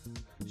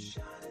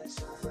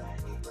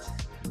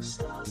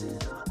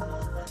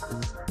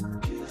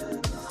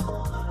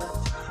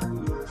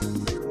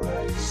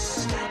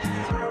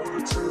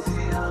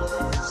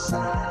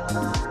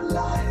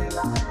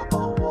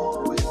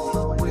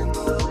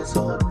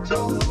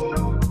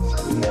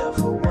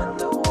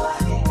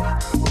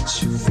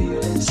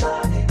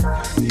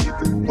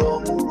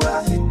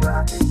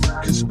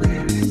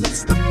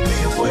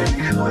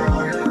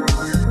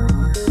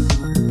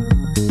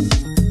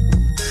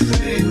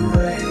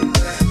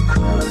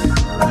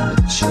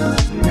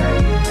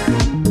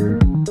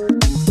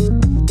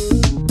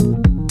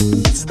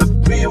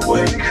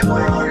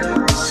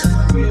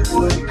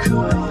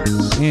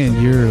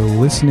And you're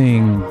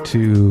listening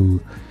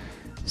to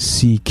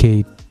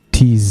CKTZ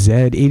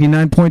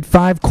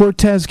 89.5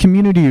 Cortes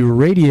Community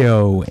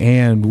Radio,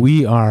 and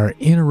we are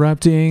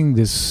interrupting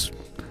this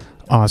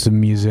awesome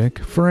music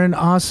for an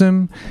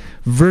awesome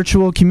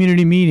virtual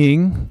community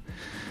meeting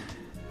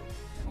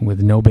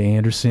with Noba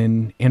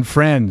Anderson and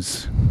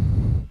friends.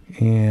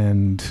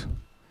 And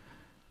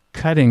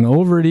cutting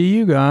over to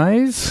you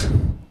guys,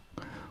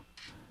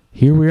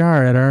 here we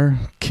are at our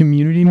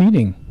community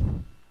meeting.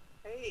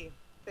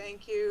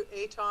 Thank you,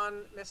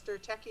 Ayton, Mr.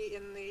 Techie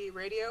in the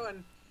radio,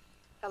 and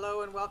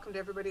hello and welcome to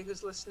everybody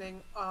who's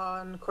listening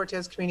on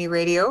Cortes Community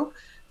Radio.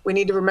 We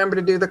need to remember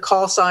to do the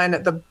call sign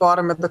at the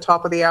bottom at the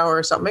top of the hour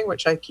or something,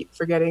 which I keep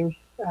forgetting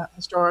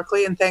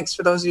historically, and thanks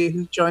for those of you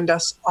who joined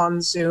us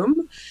on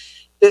Zoom.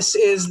 This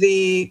is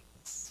the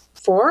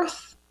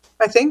fourth,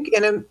 I think,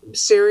 in a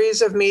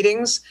series of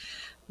meetings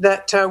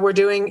that we're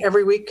doing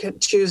every week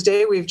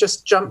Tuesday. We've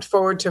just jumped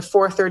forward to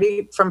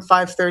 4:30 from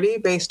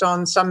 5:30 based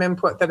on some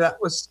input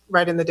that was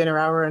right in the dinner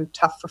hour and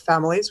tough for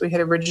families. We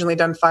had originally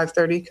done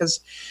 5:30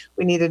 because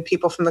we needed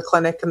people from the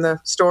clinic and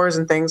the stores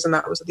and things, and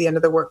that was at the end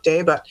of the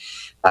workday, but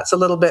that's a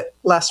little bit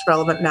less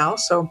relevant now.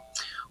 So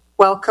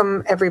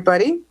welcome,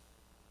 everybody.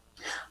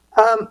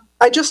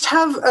 I just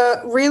have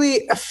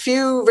really a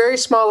few very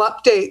small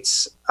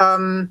updates,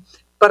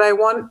 but I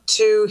want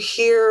to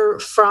hear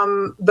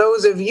from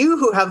those of you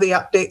who have the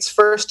updates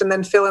first and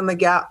then fill in the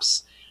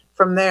gaps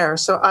from there.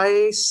 So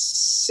I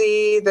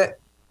see that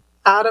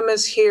Adam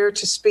is here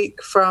to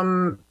speak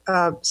from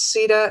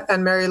CETA,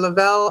 and Mary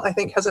Lavelle, I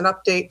think, has an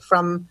update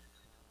from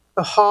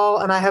the hall,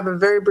 and I have a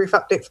very brief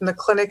update from the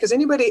clinic. Is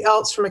anybody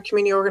else from a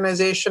community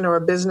organization or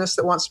a business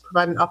that wants to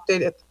provide an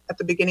update at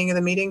the beginning of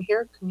the meeting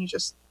here? Can you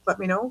just let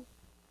me know?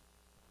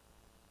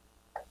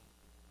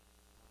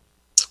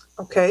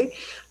 Okay,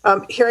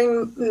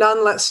 hearing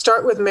none, let's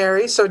start with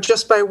Mary. So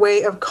just by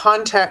way of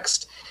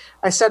context,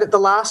 I said at the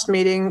last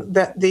meeting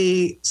that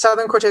the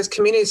Southern Cortes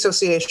Community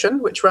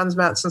Association, which runs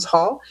Manson's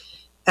Hall,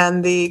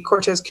 and the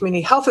Cortes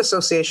Community Health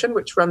Association,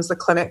 which runs the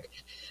clinic,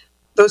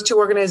 those two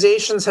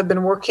organizations have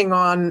been working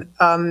on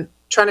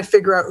trying to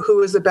figure out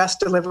who is the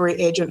best delivery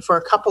agent for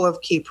a couple of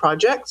key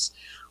projects.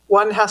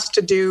 One has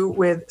to do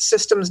with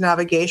systems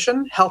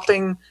navigation,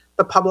 helping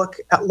the public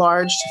at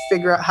large to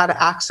figure out how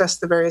to access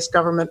the various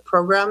government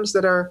programs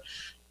that are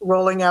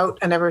rolling out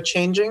and ever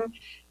changing.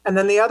 And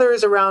then the other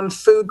is around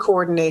food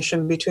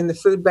coordination between the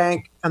food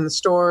bank and the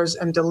stores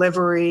and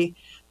delivery,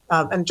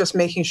 and just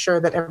making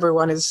sure that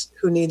everyone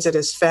who needs it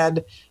is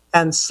fed,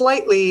 and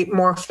slightly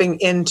morphing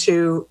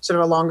into sort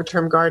of a longer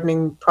term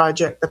gardening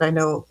project that I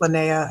know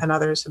Linnea and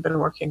others have been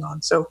working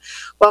on. So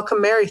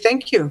welcome, Mary.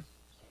 Thank you.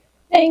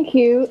 Thank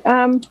you.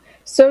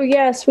 So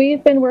yes,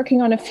 we've been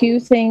working on a few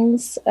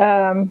things,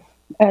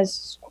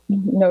 as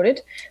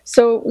noted.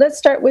 So let's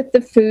start with the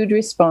food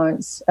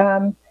response.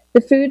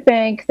 The food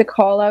bank, the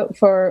call out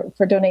for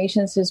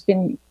donations has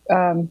been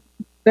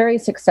very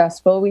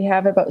successful. We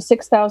have about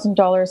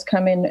 $6,000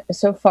 come in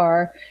so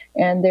far,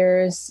 and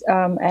there's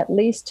at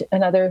least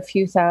another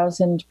few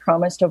thousand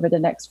promised over the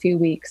next few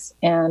weeks.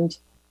 And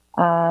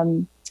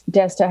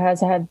DESTA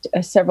has had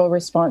several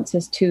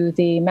responses to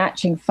the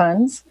matching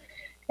funds.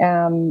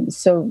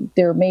 So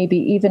there may be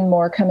even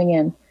more coming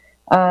in.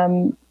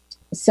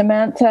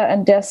 Samantha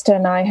and Desta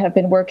and I have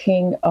been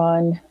working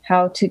on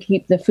how to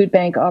keep the food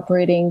bank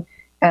operating,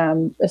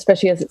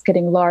 especially as it's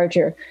getting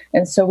larger.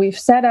 And so we've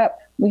set up,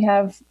 we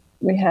have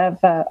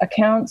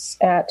accounts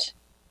at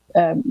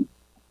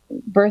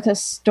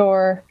Bertha's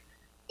store,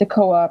 the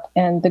Co-op,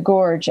 and the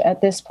Gorge at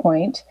this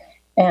point.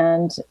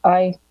 And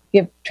I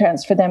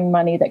transfer them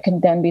money that can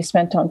then be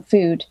spent on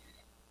food.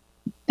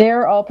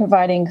 They're all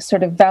providing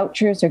sort of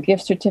vouchers or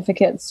gift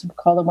certificates,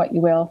 call them what you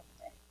will,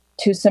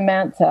 to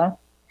Samantha,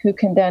 who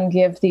can then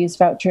give these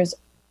vouchers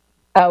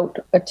out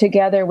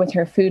together with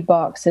her food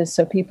boxes.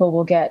 So people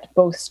will get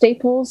both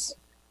staples,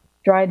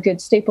 dried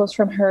goods staples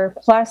from her,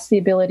 plus the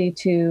ability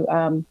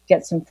to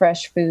get some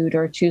fresh food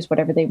or choose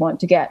whatever they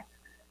want to get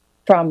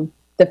from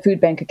the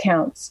food bank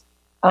accounts.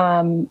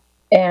 And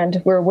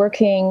we're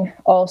working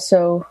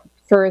also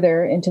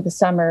further into the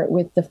summer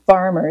with the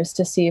farmers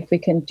to see if we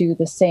can do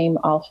the same.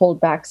 I'll hold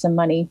back some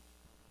money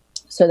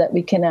so that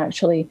we can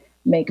actually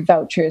make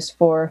vouchers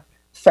for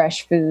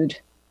fresh food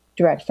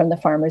direct from the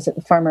farmers at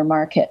the farmer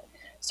market.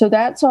 So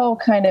that's all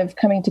kind of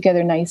coming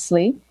together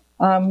nicely.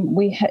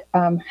 We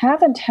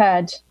haven't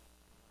had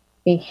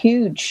a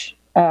huge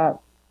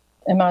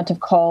amount of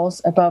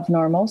calls above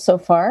normal so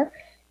far.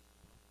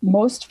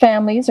 most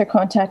families are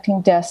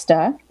contacting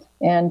DESTA,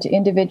 and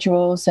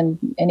individuals and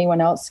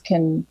anyone else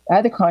can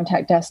either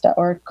contact DESTA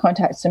or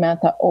contact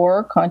Samantha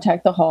or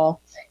contact the hall.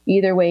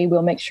 Either way,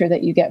 we'll make sure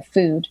that you get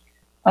food.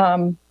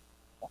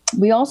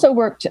 We also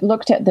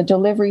looked at the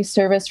delivery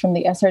service from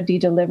the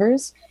SRD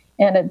Delivers,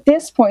 and at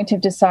this point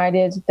have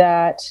decided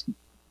that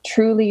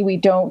truly we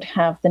don't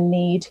have the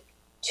need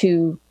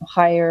to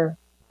hire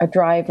a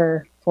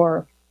driver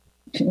for,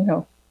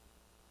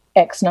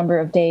 X number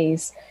of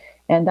days.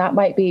 And that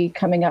might be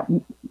coming up,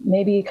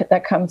 maybe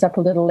that comes up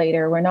a little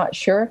later, we're not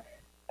sure.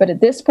 But at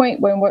this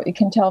point, when what we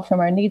can tell from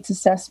our needs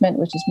assessment,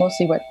 which is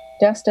mostly what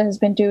DESTA has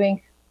been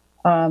doing,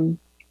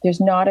 there's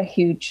not a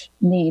huge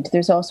need.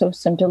 There's also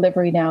some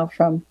delivery now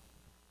from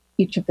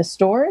each of the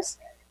stores.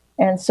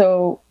 And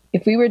so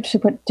if we were to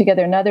put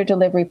together another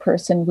delivery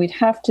person, we'd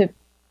have to,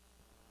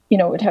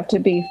 it would have to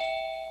be,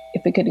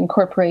 if we could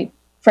incorporate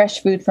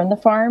fresh food from the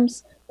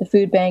farms, the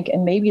food bank,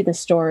 and maybe the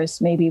stores,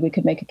 maybe we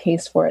could make a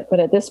case for it. But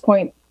at this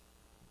point,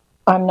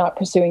 I'm not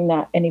pursuing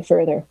that any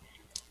further.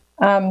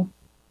 And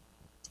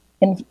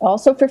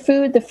also for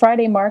food, the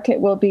Friday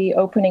market will be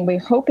opening, we're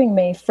hoping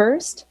May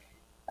 1st.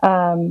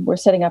 We're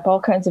setting up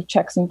all kinds of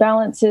checks and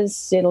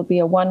balances. It'll be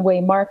a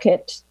one-way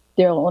market.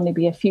 There'll only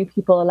be a few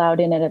people allowed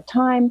in at a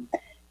time.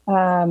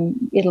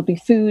 It'll be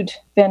food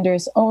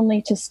vendors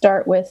only to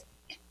start with.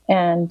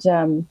 And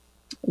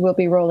we'll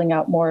be rolling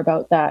out more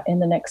about that in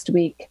the next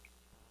week.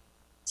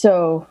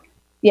 So,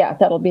 yeah,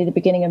 that'll be the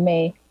beginning of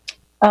May.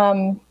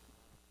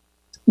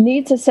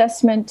 Needs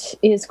assessment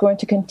is going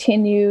to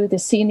continue. The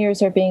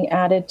seniors are being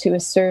added to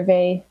a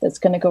survey that's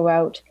going to go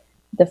out.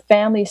 The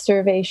family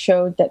survey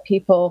showed that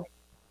people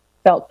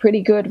felt pretty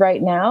good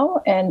right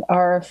now and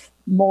are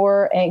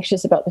more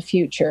anxious about the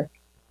future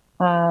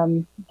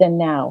than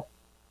now.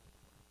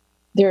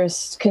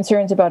 There's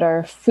concerns about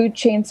our food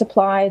chain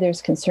supply.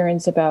 There's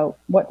concerns about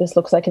what this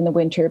looks like in the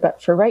winter.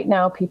 But for right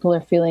now, people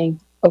are feeling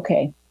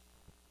okay.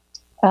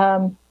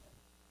 So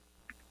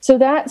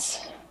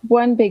that's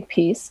one big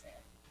piece.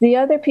 The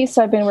other piece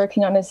I've been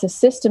working on is the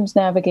systems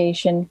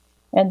navigation.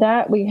 And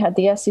that we had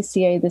the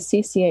SCCA, the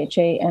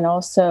CCHA, and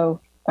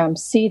also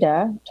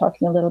CEDA,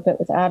 talking a little bit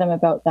with Adam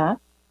about that.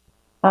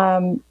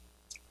 And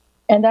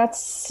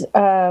that's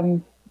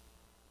in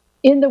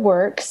the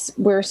works.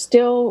 We're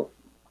still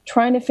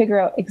trying to figure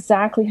out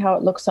exactly how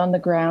it looks on the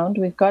ground.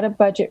 We've got a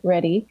budget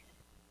ready.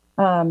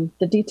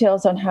 The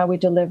details on how we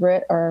deliver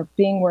it are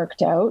being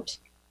worked out.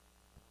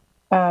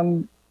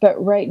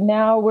 But right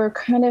now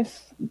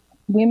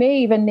we may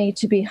even need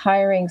to be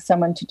hiring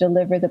someone to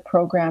deliver the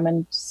program.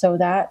 And so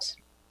that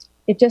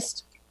it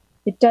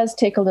does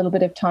take a little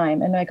bit of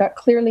time. And I got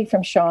clearly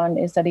from Sean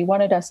is that he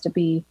wanted us to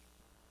be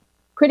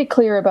pretty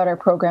clear about our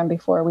program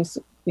before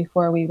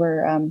we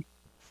were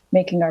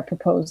making our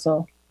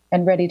proposal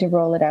and ready to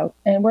roll it out.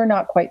 And we're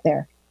not quite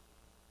there.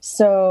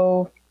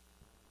 So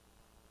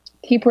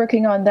keep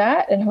working on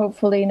that. And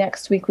hopefully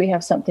next week we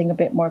have something a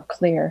bit more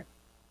clear.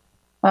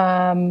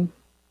 And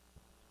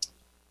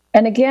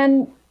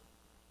again,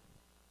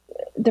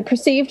 the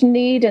perceived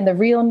need and the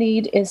real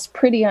need is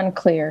pretty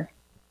unclear.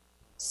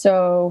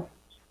 So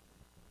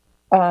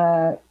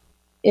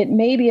it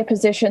may be a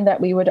position that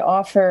we would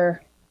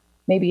offer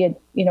maybe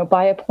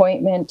by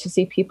appointment to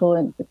see people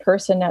in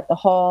person at the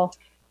hall,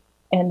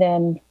 and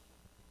then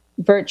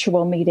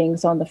virtual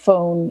meetings on the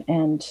phone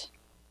and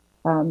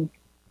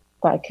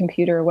by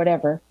computer or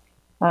whatever.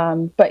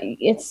 But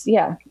it's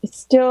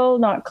still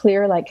not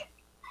clear like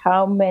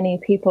how many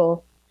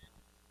people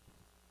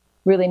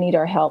really need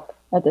our help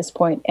at this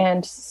point.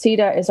 And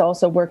CEDA is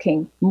also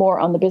working more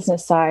on the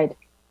business side.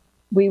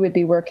 We would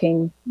be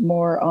working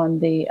more on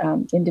the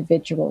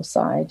individual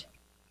side,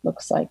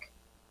 looks like.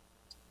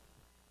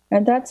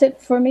 And that's it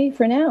for me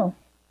for now.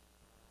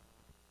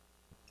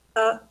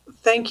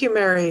 Thank you,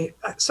 Mary.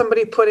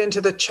 Somebody put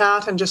into the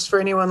chat, and just for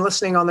anyone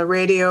listening on the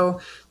radio,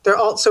 there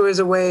also is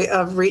a way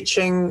of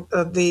reaching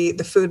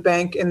the food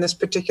bank in this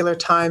particular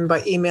time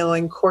by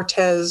emailing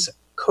Cortes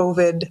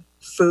COVID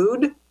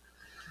Food,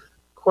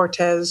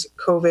 Cortes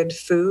COVID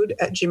Food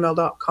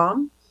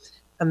 @gmail.com.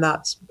 And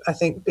that's, I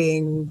think,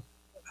 being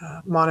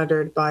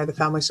monitored by the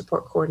Family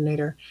Support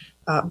Coordinator,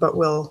 but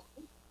will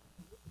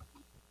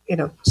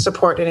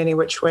support in any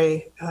which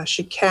way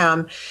she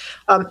can.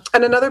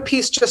 And another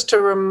piece, just to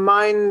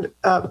remind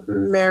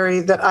Mary,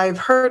 that I've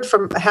heard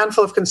from a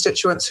handful of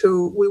constituents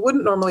who we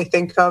wouldn't normally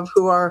think of,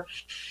 who are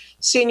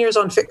seniors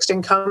on fixed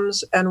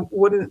incomes and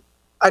wouldn't,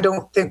 I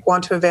don't think,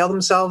 want to avail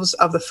themselves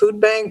of the food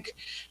bank,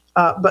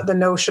 but the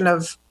notion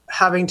of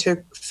having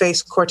to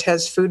face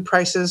Cortes food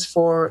prices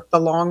for the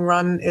long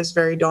run is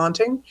very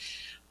daunting.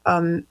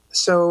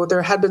 So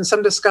there had been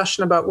some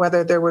discussion about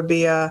whether there would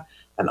be an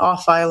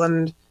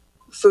off-island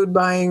food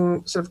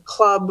buying sort of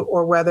club,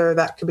 or whether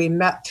that could be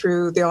met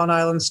through the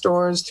on-island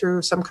stores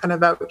through some kind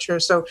of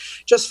voucher. So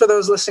just for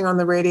those listening on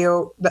the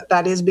radio,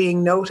 that is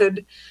being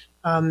noted,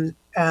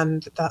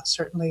 and that's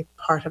certainly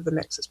part of the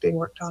mix that's being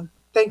worked on.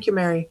 Thank you,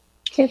 Mary.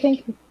 Okay,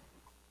 thank you.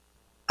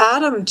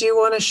 Adam, do you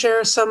want to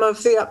share some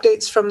of the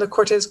updates from the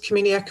Cortes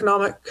Community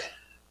Economic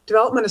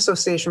Development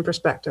Association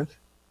perspective?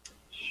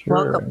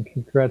 Sure, Welcome. and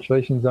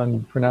congratulations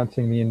on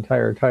pronouncing the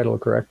entire title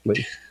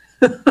correctly.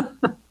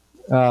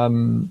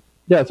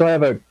 Yeah, so I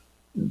have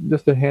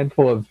just a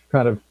handful of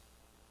kind of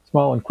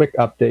small and quick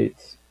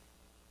updates.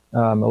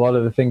 A lot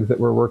of the things that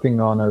we're working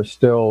on are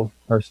still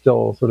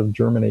sort of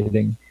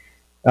germinating.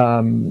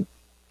 One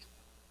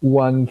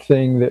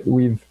thing that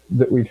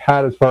we've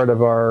had as part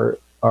of our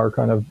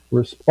kind of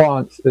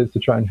response is to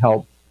try and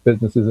help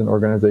businesses and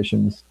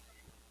organizations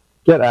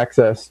get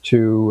access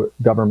to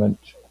government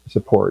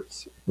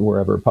supports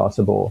wherever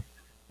possible.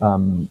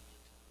 And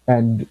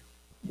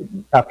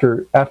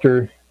after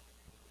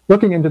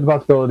looking into the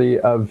possibility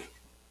of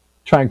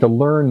trying to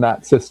learn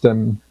that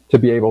system to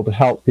be able to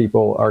help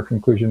people, our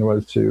conclusion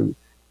was to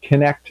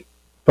connect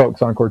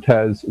folks on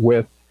Cortes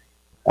with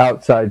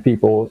outside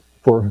people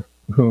for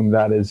whom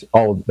that is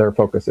all they're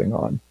focusing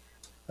on,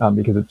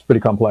 because it's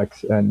pretty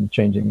complex and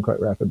changing quite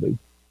rapidly.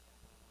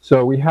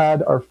 So we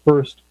had our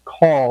first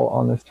call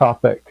on this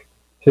topic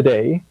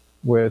today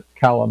with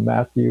Callum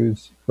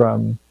Matthews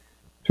from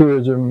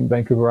Tourism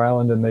Vancouver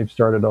Island, and they've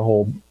started a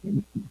whole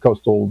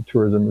coastal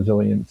tourism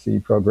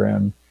resiliency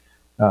program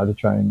to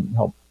try and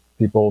help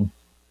people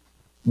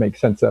make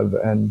sense of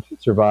and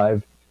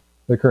survive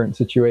the current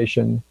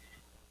situation.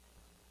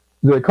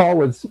 The call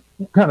was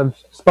kind of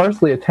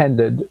sparsely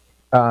attended,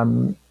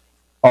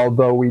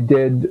 although we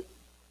did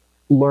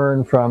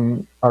learn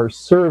from our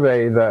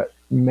survey that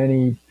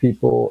many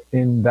people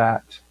in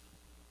that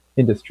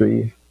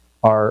industry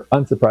are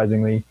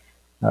unsurprisingly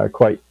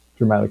quite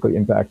dramatically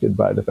impacted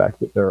by the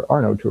fact that there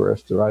are no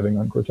tourists arriving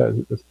on Cortes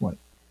at this point.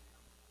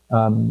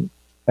 And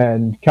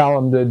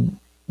Callum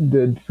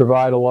did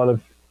provide a lot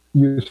of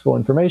useful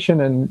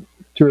information, and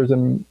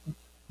Tourism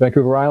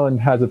Vancouver Island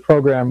has a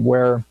program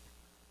where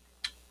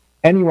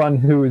anyone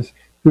who's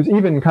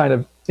even kind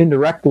of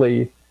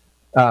indirectly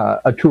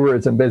a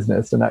tourism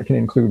business, and that can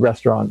include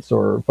restaurants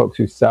or folks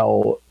who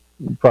sell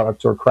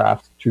products or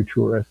crafts to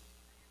tourists,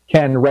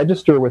 can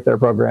register with their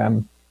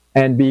program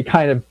and be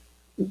kind of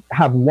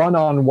have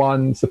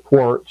one-on-one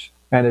support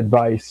and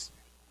advice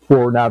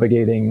for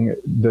navigating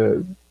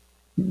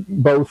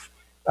both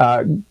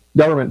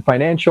government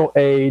financial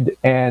aid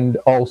and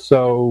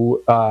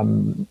also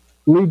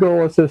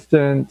legal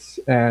assistance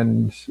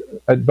and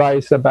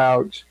advice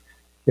about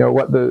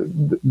what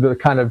the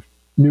kind of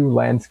new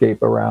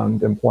landscape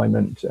around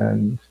employment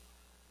and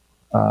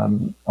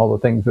all the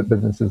things that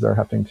businesses are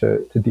having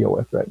to deal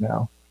with right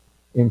now,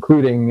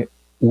 including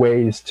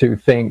ways to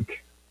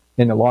think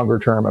in the longer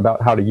term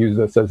about how to use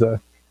this as a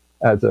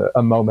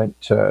moment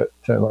to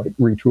like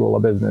retool a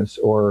business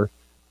or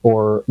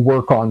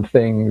work on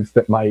things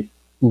that might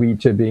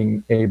lead to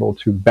being able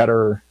to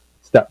better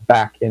step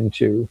back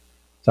into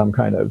some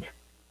kind of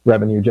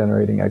revenue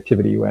generating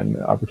activity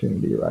when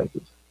opportunity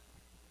arises.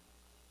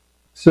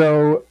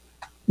 So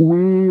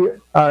the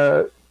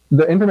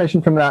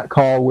information from that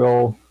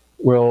call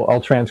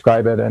I'll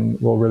transcribe it and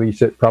we'll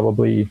release it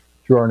probably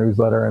through our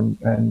newsletter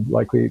and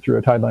likely through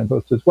a Tideline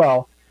post as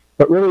well.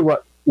 But really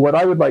what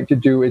I would like to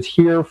do is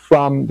hear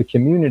from the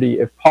community,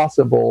 if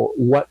possible,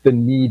 what the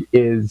need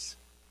is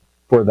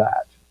for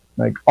that.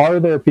 Like, are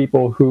there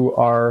people who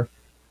are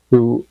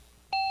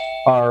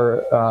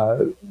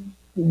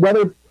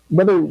whether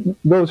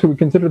those who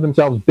consider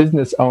themselves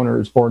business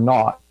owners or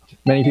not,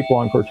 many people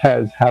on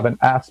Cortes have an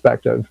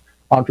aspect of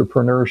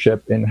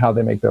entrepreneurship in how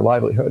they make their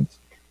livelihoods.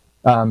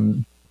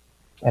 And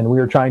we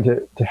are trying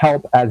to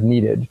help as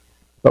needed,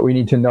 but we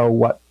need to know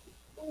what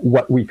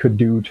we could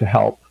do to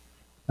help,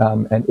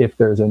 and if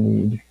there's a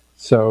need.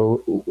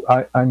 So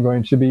I'm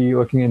going to be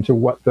looking into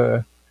what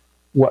the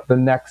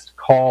next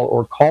call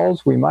or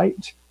calls we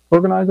might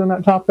organize on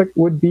that topic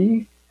would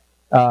be.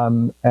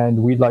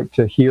 And we'd like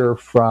to hear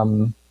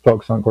from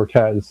folks on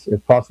Cortes,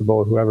 if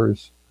possible, whoever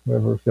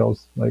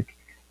feels like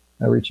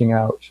reaching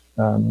out.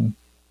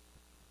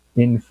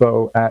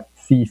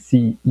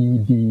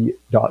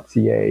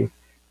 info@cced.ca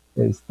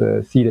is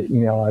the CEDA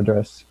email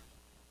address.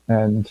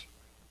 And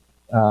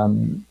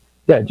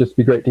it'd just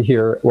be great to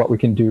hear what we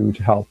can do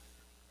to help.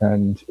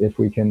 And if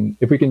we can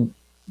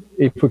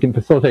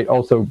facilitate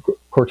also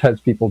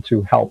Cortes people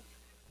to help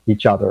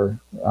each other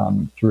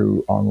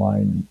through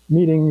online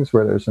meetings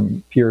where there's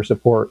some peer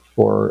support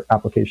for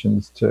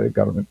applications to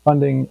government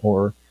funding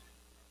or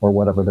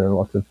whatever. There are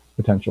lots of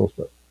potentials,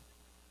 but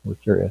we're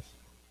curious.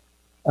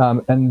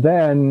 And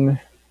then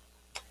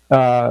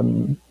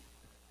on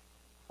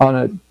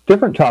a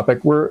different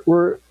topic,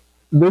 the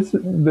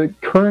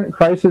current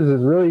crisis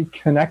is really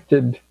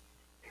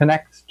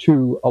connects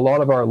to a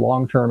lot of our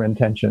long-term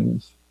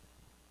intentions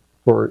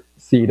for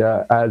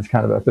CEDA as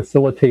kind of a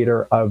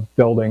facilitator of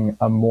building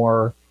a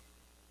more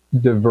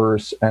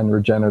diverse and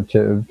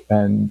regenerative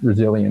and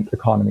resilient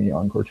economy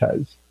on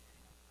Cortes.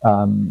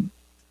 And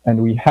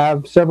we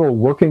have several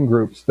working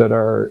groups that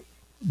are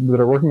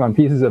working on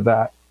pieces of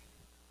that.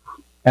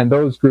 And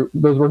those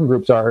working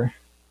groups are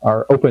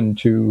open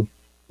to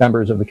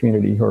members of the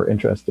community who are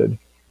interested.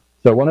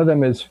 So one of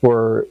them is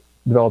for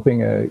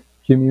developing a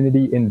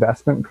community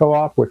investment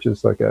co-op, which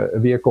is like a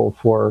vehicle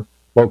for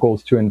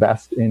locals to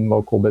invest in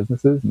local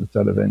businesses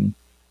instead of in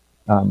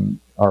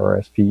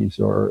RRSPs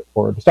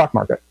or the stock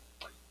market.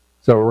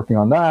 So we're working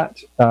on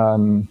that.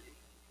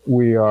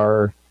 We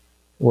are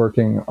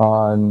working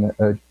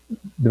on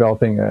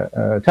developing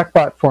a tech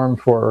platform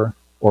for,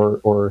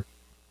 or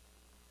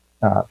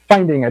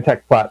finding a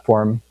tech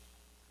platform,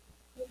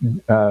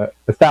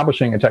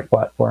 establishing a tech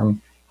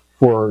platform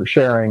for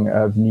sharing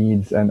of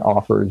needs and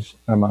offers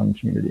among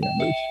community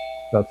members.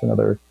 That's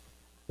another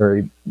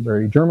very,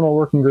 very germinal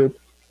working group.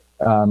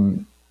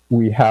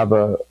 We have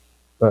a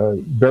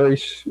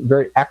very,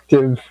 very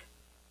active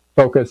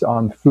focus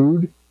on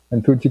food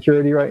and food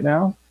security right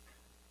now.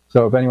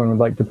 So if anyone would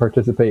like to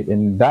participate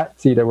in that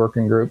CETA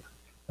working group,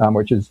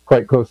 which is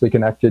quite closely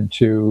connected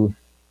to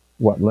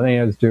what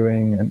Linnea is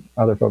doing and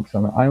other folks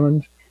on the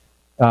island.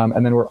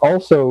 And then we're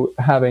also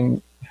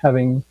having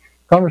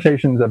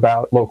conversations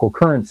about local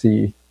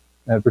currency,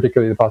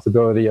 particularly the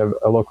possibility of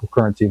a local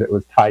currency that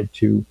was tied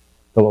to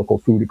the local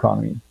food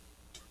economy.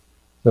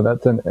 So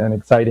that's an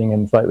exciting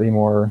and slightly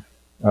more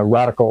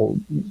radical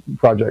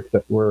project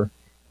that we're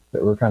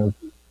kind of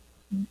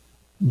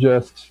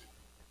just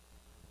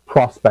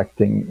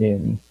prospecting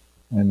in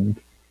and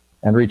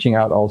reaching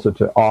out also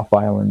to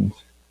off-island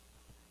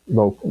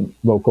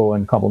local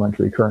and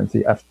complementary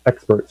currency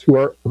experts who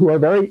are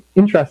very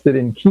interested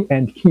in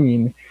and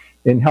keen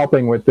in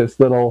helping with this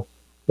little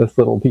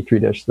petri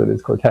dish that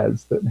is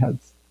Cortes, that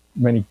has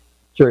many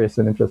curious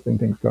and interesting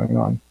things going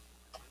on.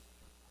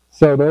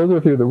 So those are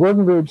a few of the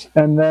working groups,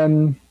 and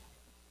then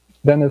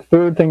the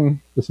third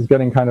thing. This is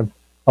getting kind of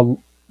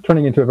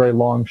turning into a very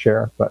long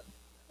share, but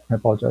I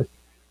apologize.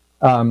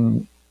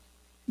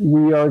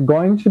 We are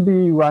going to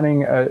be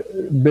running a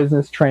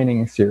business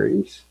training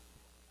series,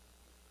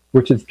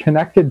 which is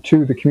connected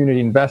to the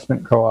community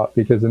investment co-op,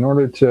 because in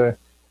order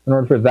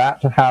for that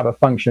to have a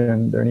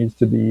function, there needs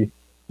to be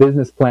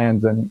business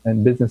plans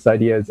and business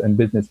ideas and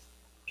business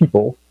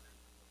people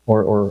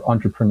or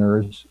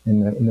entrepreneurs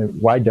in the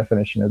wide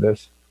definition of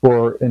this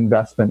for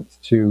investments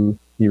to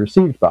be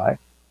received by.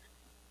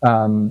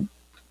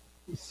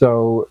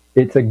 So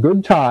it's a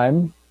good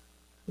time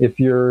if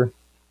you're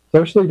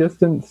socially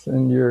distanced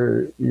and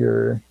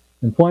your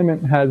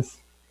employment has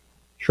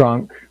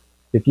shrunk.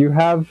 If you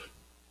have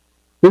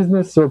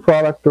business or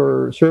product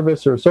or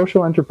service or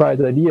social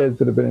enterprise ideas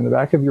that have been in the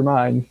back of your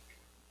mind,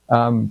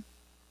 bring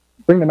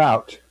them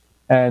out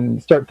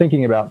and start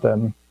thinking about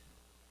them,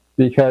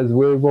 because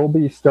we will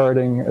be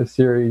starting a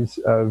series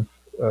of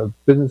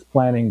business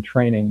planning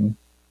training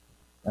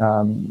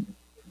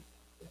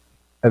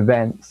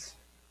events,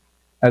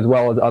 as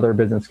well as other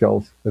business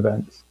skills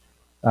events,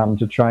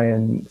 to try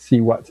and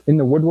see what's in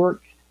the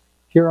woodwork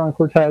here on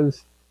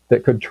Cortes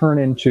that could turn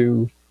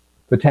into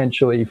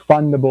potentially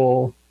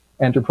fundable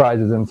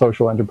enterprises and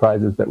social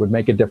enterprises that would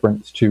make a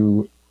difference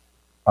to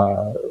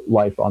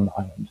life on the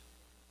island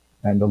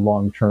and the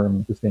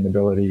long-term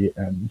sustainability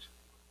and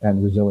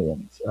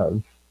resilience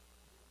of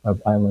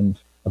island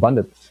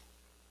abundance.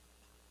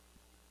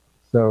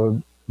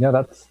 So yeah,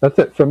 that's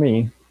it from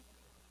me.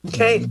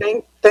 Okay,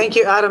 thank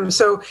you, Adam.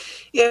 So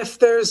if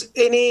there's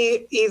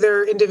any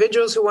either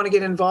individuals who want to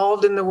get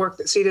involved in the work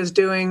that CETA is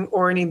doing,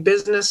 or any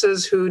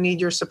businesses who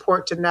need your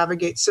support to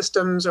navigate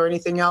systems or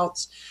anything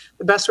else,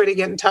 the best way to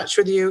get in touch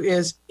with you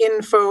is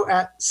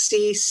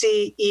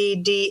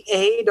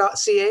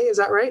info@cceda.ca. Is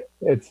that right?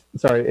 It's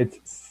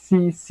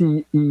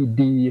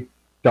cced.ca.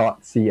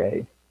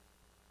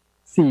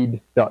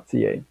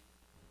 seed.ca.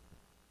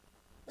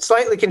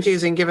 Slightly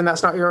confusing given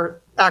that's not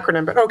your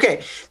acronym, but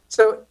okay.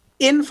 So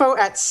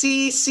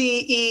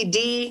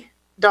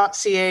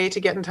info@cced.ca to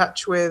get in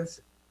touch with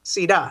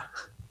CETA.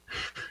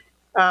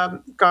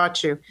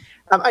 Got you.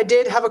 I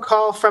did have a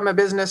call from a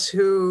business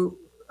who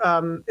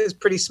is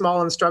pretty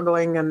small and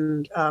struggling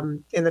and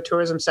in the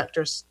tourism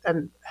sectors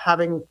and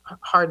having a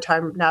hard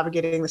time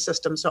navigating the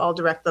system. So I'll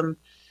direct them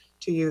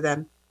to you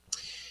then.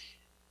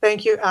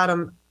 Thank you,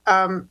 Adam.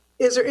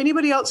 Is there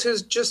anybody else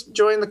who's just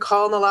joined the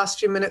call in the last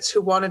few minutes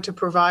who wanted to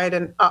provide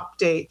an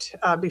update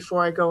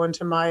before I go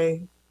into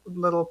my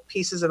little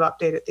pieces of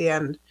update at the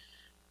end?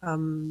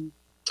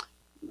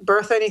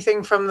 Bertha,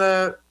 anything from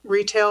the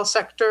retail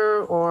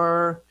sector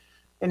or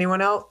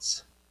anyone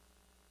else?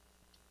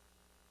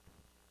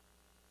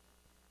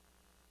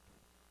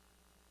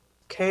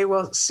 Okay,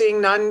 well,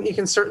 seeing none, you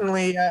can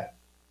certainly...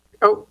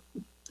 oh,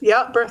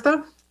 yeah,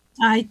 Bertha?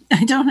 I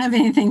don't have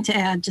anything to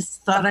add,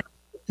 just thought I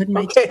could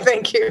make... Okay,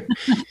 thank you.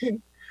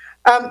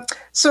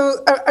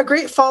 So a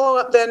great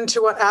follow-up then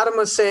to what Adam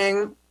was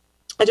saying.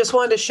 I just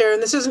wanted to share,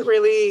 and this isn't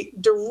really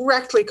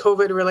directly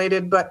COVID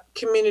related, but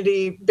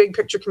big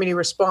picture community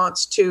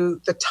response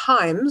to the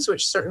times,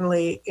 which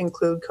certainly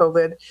include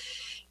COVID,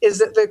 is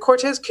that the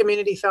Cortes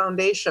Community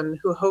Foundation,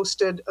 who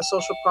hosted a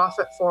social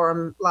profit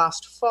forum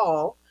last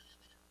fall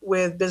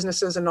with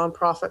businesses and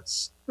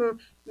nonprofits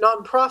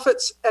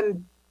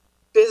and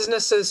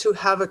businesses who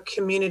have a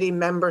community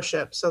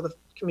membership, so the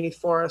community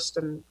forest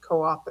and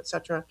co-op,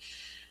 etc.,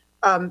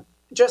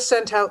 just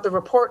sent out the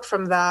report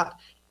from that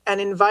and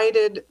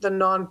invited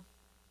that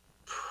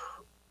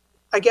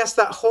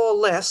whole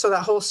list, so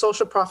that whole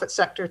social profit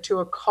sector, to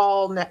a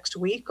call next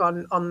week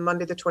on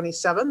Monday the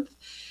 27th.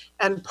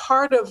 And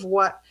part of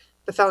what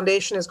the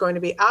foundation is going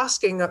to be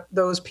asking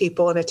those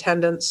people in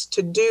attendance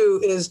to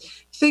do is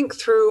think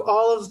through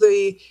all of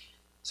the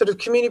sort of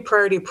community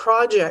priority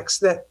projects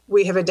that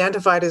we have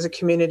identified as a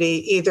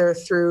community, either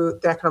through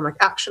the Economic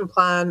Action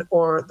Plan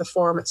or the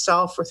forum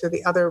itself, or through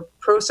the other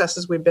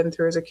processes we've been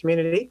through as a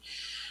community,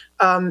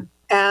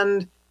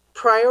 and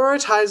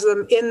prioritize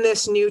them in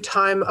this new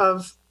time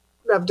of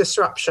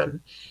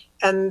disruption.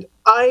 And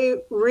I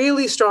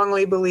really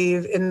strongly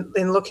believe in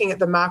looking at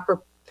the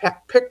macro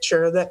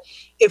picture, that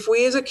if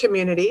we as a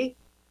community,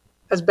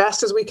 as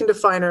best as we can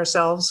define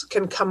ourselves,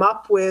 can come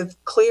up with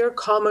clear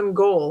common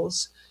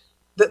goals,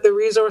 that the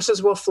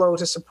resources will flow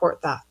to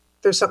support that.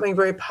 There's something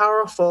very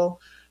powerful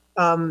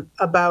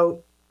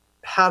about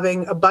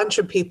having a bunch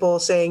of people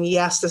saying,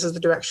 yes, this is the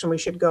direction we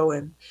should go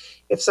in.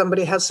 If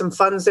somebody has some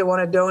funds they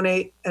want to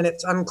donate and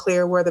it's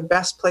unclear where the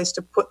best place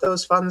to put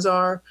those funds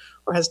are,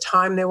 or has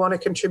time they want to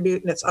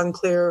contribute and it's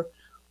unclear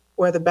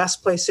where the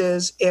best place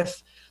is,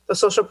 if the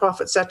social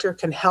profit sector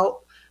can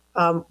help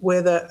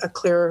with a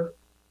clear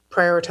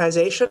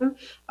prioritization,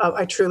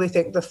 I truly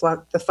think the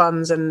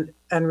funds and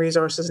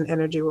resources and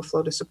energy will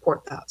flow to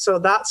support that. So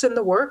that's in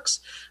the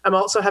works. I'm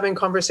also having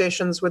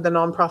conversations with the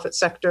nonprofit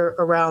sector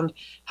around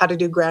how to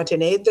do grant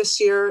and aid this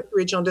year,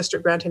 regional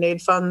district grant and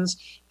aid funds,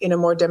 in a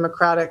more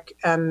democratic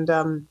and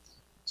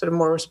sort of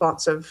more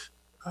responsive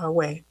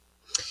way.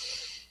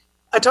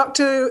 I talked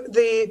to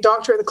the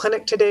doctor at the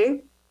clinic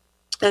today,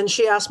 and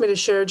she asked me to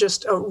share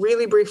just a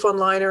really brief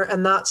one-liner,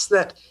 and that's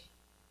that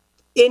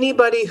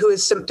anybody who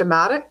is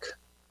symptomatic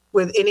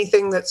with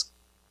anything that's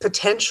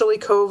potentially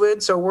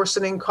COVID, so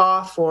worsening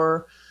cough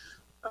or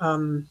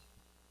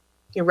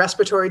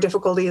respiratory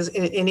difficulties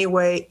in any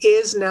way,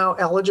 is now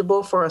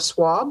eligible for a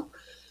swab.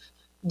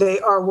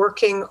 They are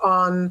working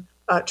on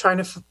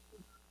trying to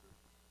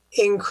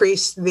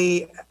increase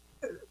the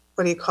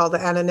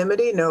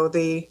anonymity? No,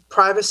 the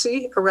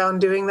privacy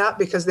around doing that,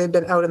 because they've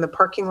been out in the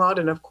parking lot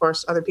and of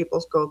course other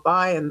people go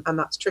by and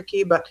that's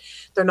tricky, but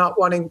they're not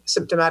wanting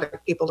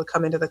symptomatic people to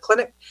come into the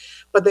clinic.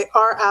 But they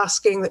are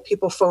asking that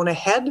people phone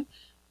ahead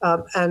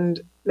and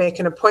make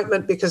an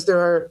appointment, because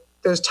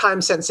there's time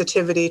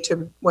sensitivity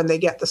to when they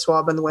get the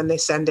swab and when they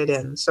send it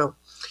in. So,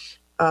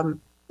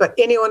 but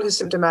anyone who's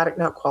symptomatic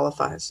now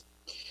qualifies.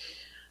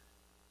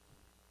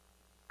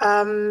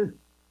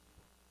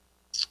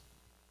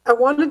 I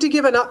wanted to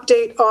give an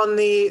update on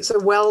the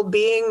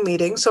well-being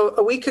meeting. So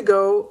a week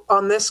ago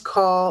on this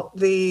call,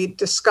 the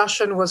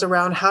discussion was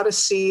around how to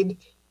seed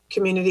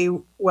community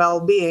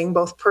well-being,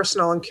 both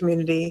personal and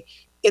community,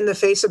 in the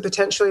face of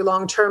potentially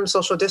long-term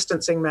social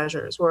distancing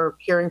measures. We're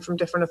hearing from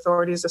different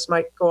authorities this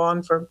might go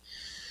on for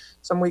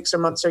some weeks or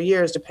months or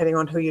years, depending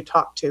on who you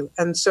talk to.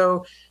 And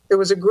so there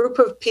was a group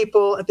of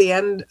people at the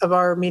end of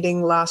our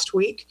meeting last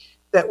week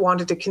that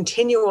wanted to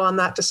continue on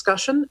that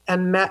discussion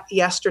and met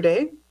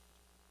yesterday.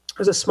 It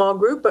was a small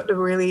group, but a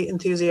really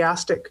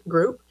enthusiastic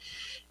group.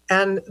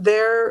 And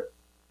there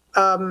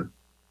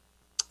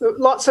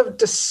lots of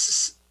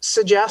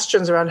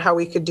suggestions around how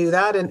we could do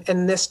that.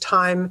 And this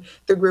time,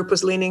 the group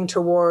was leaning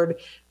toward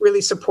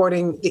really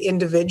supporting the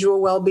individual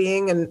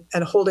well-being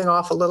and holding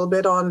off a little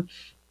bit on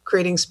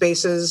creating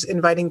spaces,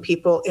 inviting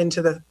people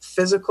into the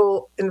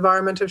physical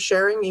environment of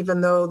sharing, even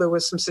though there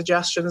was some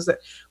suggestions that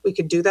we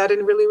could do that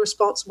in really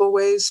responsible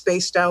ways,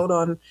 spaced out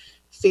on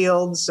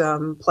fields,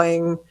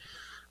 playing,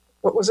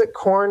 what was it,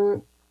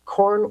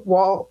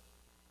 Cornwall,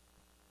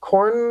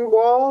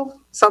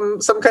 some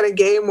kind of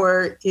game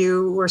where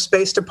you were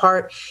spaced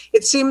apart.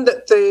 It seemed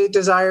that the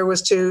desire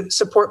was to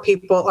support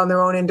people on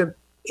their own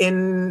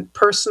in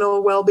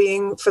personal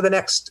well-being for the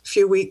next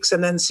few weeks,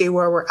 and then see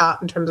where we're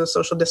at in terms of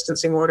social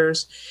distancing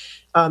orders,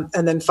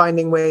 and then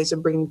finding ways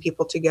of bringing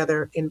people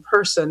together in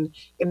person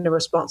in a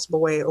responsible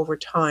way over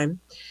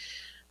time.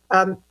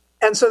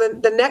 And so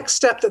the next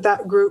step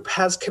that group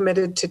has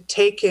committed to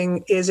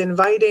taking is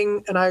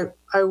inviting, and I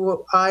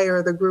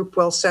or the group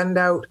will send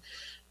out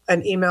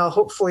an email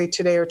hopefully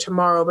today or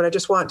tomorrow, but I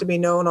just want it to be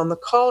known on the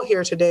call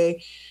here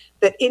today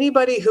that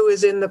anybody who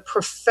is in the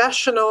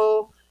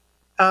professional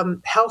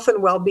health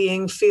and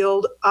well-being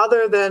field,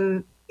 other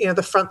than the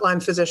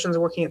frontline physicians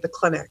working at the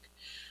clinic,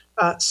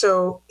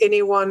 so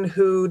anyone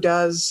who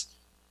does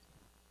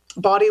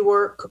body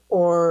work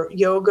or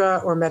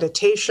yoga or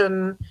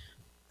meditation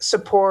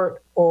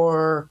support,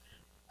 or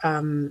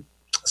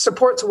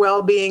supports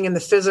well-being in the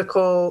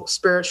physical,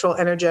 spiritual,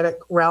 energetic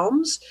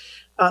realms,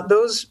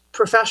 those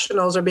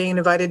professionals are being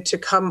invited to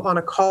come on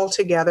a call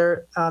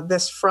together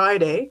this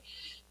Friday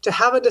to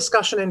have a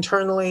discussion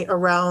internally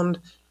around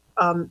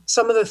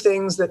some of the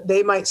things that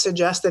they might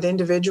suggest that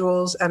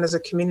individuals and as a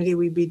community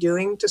we'd be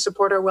doing to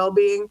support our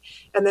well-being.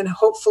 And then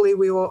hopefully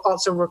we will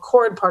also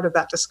record part of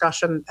that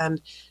discussion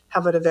and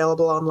have it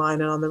available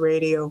online and on the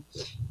radio.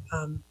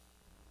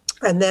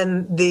 And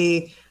then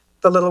the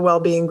little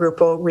well-being group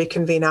will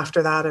reconvene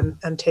after that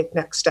and take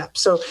next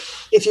steps. So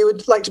if you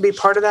would like to be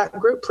part of that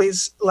group,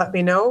 please let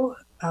me know.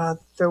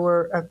 There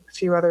were a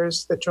few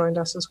others that joined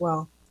us as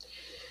well.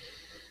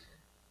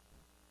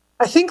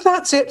 I think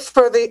that's it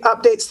for the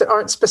updates that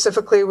aren't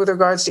specifically with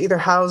regards to either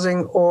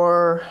housing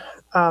or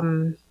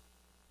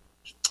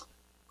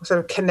sort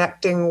of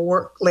connecting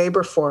work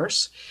labor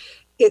force.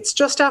 It's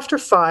just after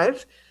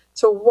 5.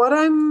 So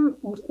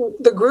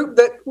the group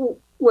that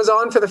was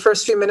on for the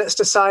first few minutes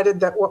decided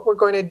that what we're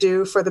going to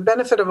do for the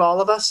benefit of all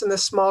of us in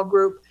this small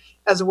group,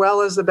 as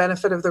well as the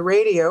benefit of the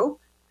radio,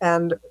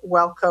 and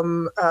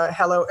welcome,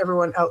 hello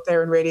everyone out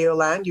there in Radio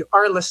Land. You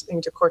are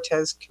listening to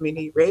Cortes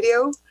Community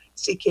Radio,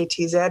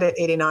 CKTZ at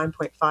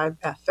 89.5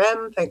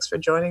 FM. Thanks for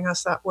joining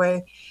us that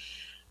way.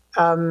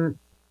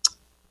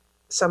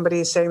 Somebody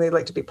is saying they'd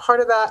like to be part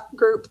of that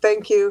group.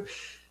 Thank you.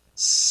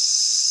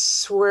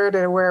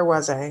 Where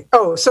was I?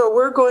 Oh, so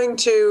we're going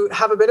to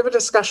have a bit of a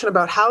discussion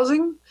about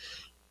housing.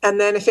 And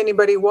then if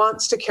anybody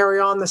wants to carry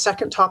on the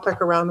second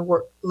topic around the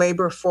work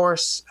labor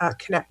force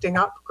connecting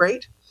up,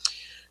 great.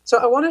 So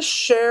I want to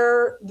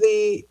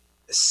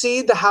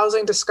seed the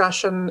housing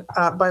discussion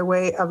by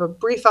way of a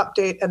brief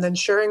update and then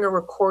sharing a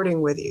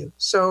recording with you.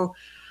 So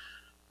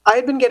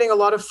I've been getting a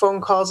lot of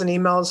phone calls and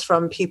emails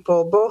from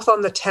people, both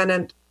on the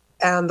tenant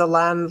and the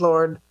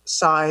landlord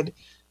side,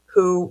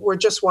 who were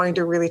just wanting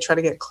to really try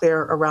to get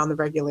clear around the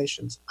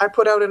regulations. I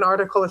put out an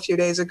article a few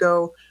days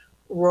ago.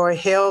 Roy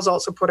Hales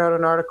also put out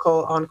an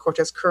article on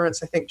Cortes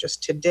Currents, I think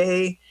just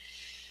today.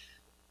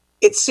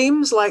 It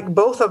seems like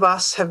both of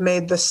us have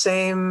made the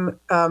same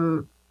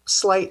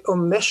slight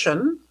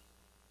omission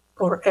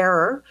or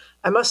error.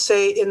 I must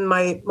say, in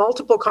my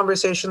multiple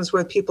conversations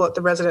with people at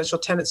the residential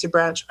tenancy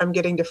branch, I'm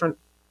getting different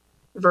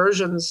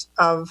versions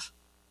of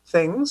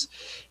things.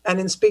 And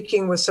in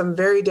speaking with some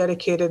very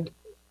dedicated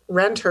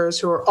renters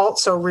who are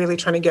also really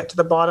trying to get to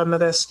the bottom of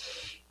this,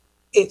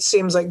 it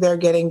seems like they're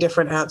getting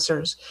different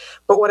answers.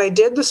 But what I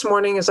did this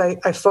morning is I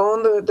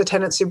phoned the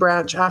tenancy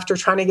branch after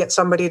trying to get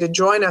somebody to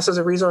join us as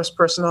a resource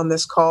person on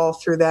this call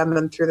through them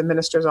and through the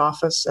minister's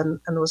office, and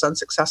was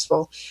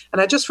unsuccessful.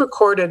 And I just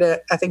recorded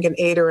I think an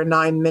 8 or a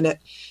 9 minute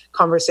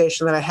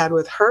conversation that I had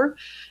with her,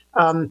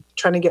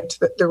 trying to get to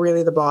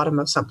the bottom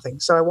of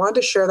something. So I wanted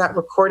to share that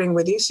recording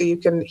with you so you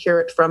can hear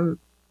it from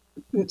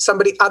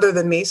somebody other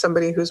than me,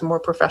 somebody who's more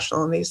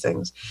professional in these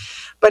things.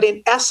 But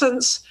in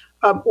essence,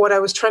 what I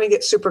was trying to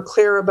get super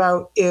clear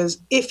about is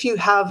if you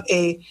have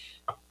a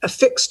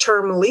fixed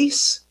term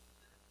lease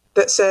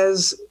that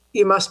says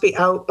you must be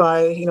out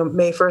by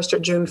May 1st or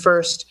June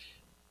 1st,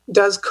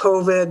 does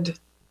COVID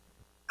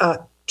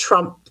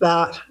trump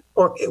that,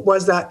 or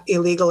was that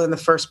illegal in the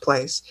first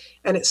place?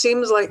 And it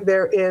seems like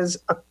there is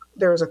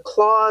a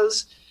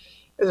clause,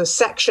 there's a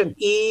section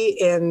E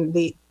in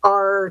the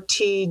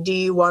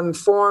RTD1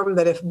 form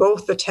that if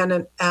both the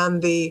tenant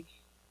and the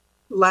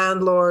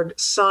landlord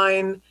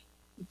sign,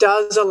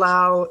 does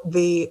allow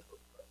the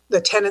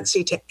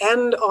tenancy to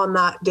end on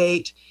that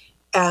date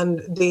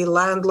and the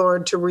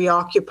landlord to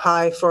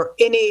reoccupy for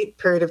any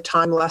period of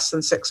time less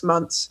than 6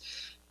 months.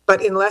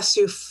 But unless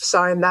you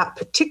sign that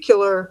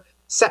particular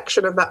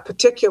section of that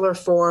particular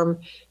form,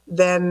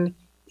 then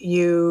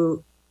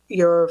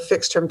your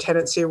fixed term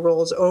tenancy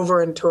rolls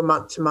over into a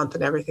month to month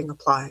and everything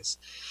applies.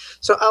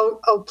 So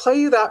I'll play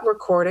you that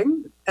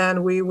recording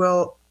and we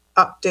will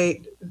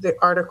update the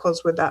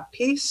articles with that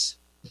piece.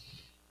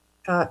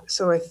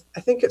 So I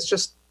think it's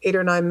just 8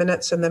 or 9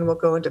 minutes and then we'll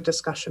go into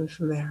discussion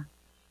from there.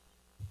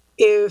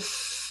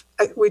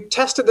 We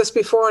tested this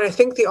before and I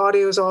think the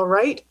audio is all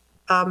right.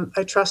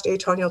 I trust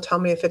Ayton, you'll tell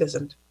me if it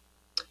isn't.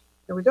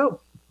 Here we go.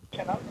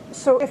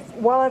 So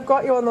while I've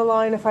got you on the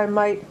line, if I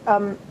might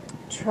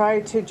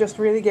try to just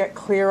really get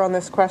clear on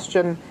this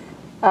question,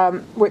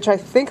 which I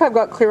think I've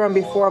got clear on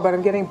before, but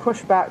I'm getting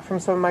pushback from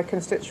some of my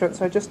constituents,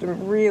 so I just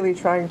am really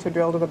trying to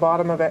drill to the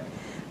bottom of it.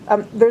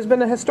 There's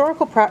been a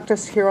historical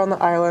practice here on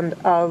the island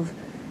of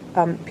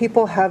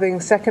people having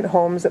second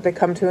homes that they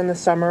come to in the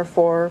summer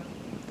for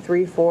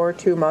 3, 4,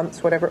 2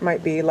 months, whatever it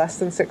might be, less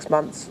than 6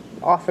 months,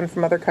 often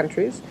from other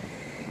countries,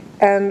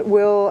 and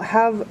will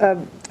have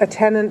a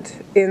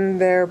tenant in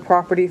their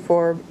property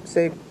for,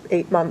 say,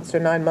 8 months or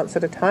 9 months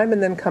at a time,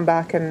 and then come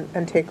back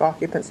and take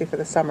occupancy for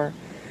the summer.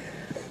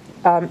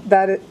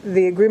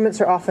 The agreements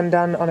are often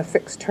done on a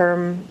fixed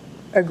term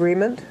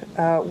agreement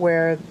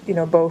where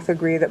both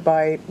agree that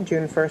by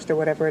June 1st or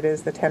whatever it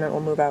is, the tenant will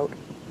move out.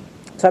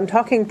 So I'm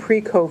talking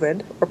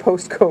pre-COVID or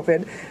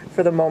post-COVID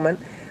for the moment.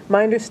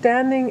 My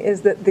understanding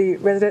is that the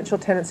Residential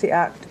Tenancy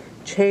Act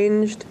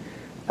changed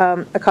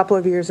a couple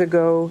of years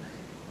ago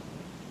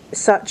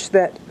such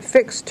that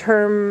fixed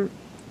term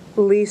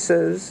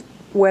leases,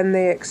 when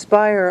they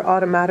expire,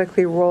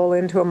 automatically roll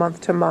into a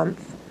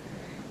month-to-month,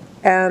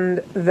 and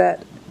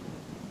that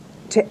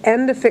to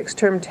end a fixed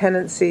term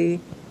tenancy,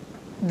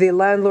 the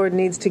landlord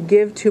needs to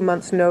give 2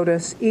 months'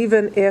 notice,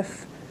 even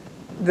if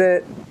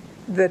the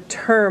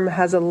term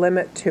has a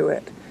limit to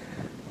it.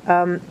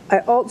 I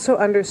also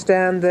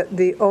understand that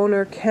the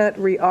owner can't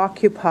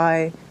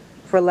reoccupy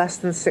for less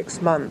than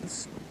 6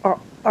 months.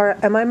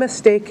 Am I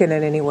mistaken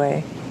in any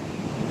way?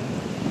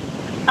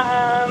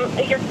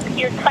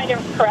 You're kind of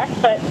correct,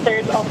 but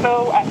there's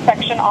also a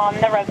section on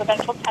the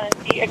residential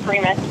tenancy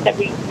agreement that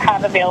we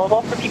have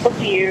available for people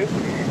to use.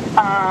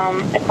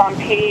 It's on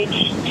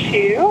page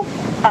 2,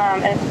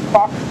 and it's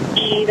box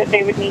E that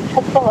they would need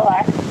to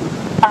select.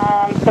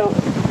 So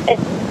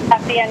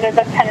at the end of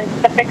the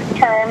fixed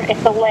term,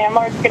 if the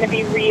landlord's going to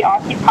be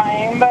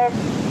reoccupying the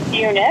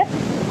unit,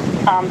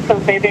 so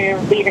say they're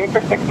leaving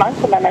for 6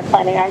 months and then they're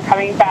planning on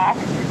coming back,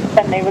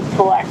 then they would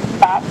select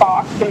that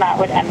box and that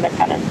would end the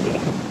tenancy.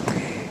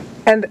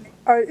 And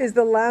is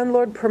the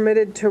landlord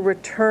permitted to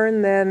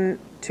return then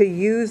to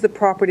use the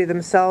property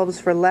themselves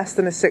for less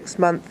than a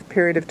 6-month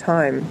period of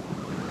time?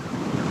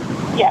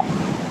 Yes.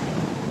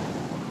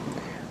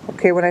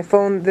 Okay, when I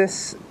phoned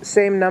this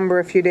same number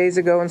a few days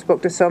ago and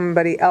spoke to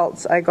somebody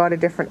else, I got a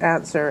different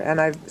answer,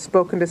 and I've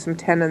spoken to some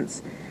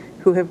tenants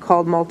who have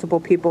called multiple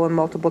people and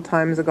multiple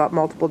times and got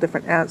multiple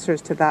different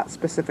answers to that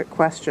specific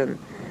question.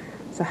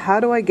 So how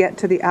do I get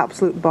to the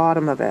absolute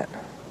bottom of it?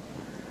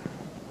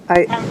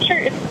 I'm sure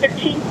it's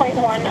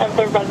 13.1 of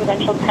the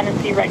residential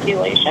tenancy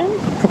regulations.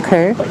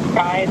 Okay.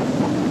 Guide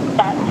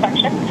that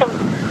section. So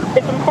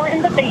it's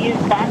important that they use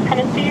that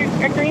tenancy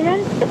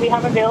agreement that we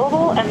have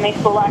available and they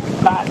select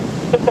that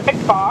specific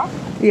box.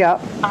 Yeah.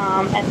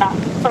 And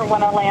that's for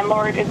when a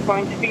landlord is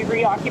going to be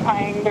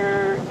reoccupying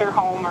their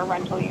home or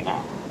rental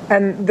unit.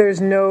 And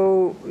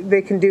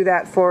they can do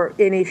that for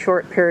any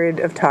short period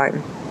of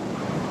time?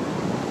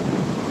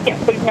 Yes,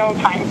 there's no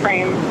time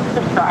frame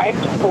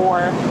prescribed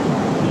for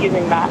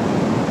using that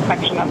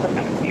section of the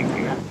tenancy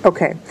agreement.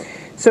 Okay.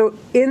 So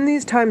in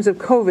these times of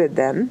COVID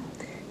then,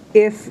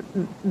 if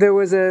there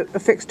was a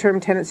fixed-term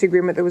tenancy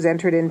agreement that was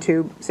entered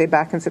into, say,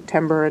 back in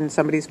September, and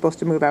somebody's supposed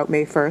to move out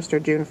May 1st or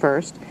June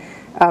 1st,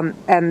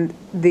 and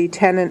the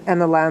tenant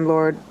and the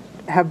landlord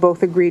have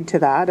both agreed to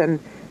that and,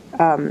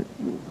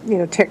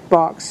 tick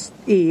box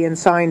E and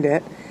signed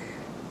it,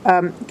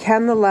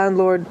 can the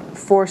landlord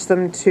force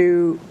them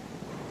to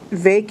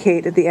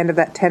vacate at the end of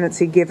that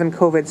tenancy given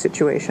COVID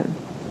situation?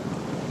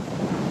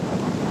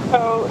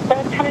 So the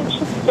tenant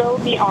should still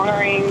be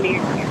honoring the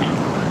agreement.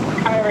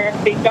 However,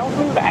 if they don't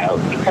move out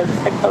because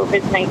of the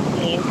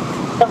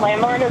COVID-19, the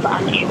landlord is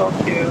unable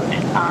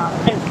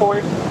to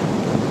enforce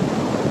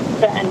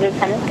the end of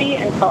tenancy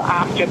until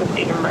after the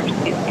state of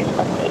emergency is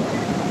lifted.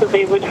 So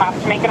they would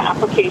have to make an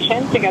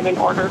application to get an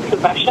order of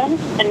possession,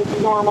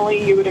 and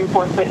normally you would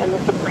enforce it in the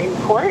Supreme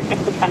Court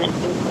if the tenant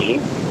didn't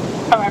leave.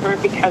 However,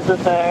 because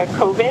of the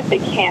COVID, they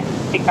can't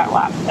take that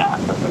last step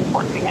of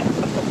enforcing it in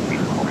the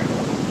Supreme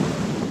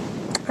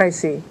Court. I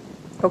see.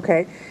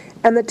 Okay.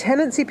 And the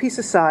tenancy piece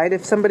aside,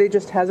 if somebody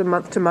just has a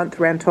month-to-month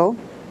rental,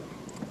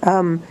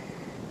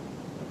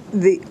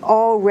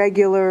 all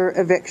regular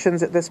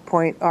evictions at this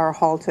point are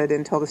halted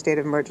until the state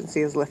of emergency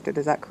is lifted.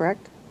 Is that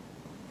correct?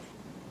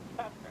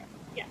 That's correct,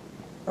 yeah.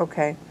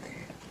 Okay.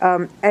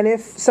 And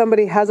if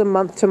somebody has a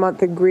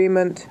month-to-month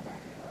agreement,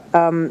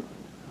 the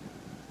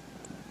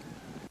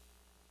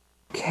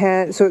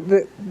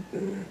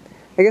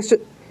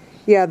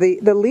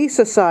lease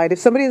aside, if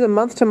somebody has a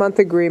month-to-month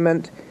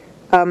agreement,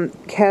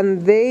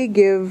 can they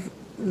give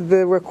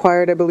the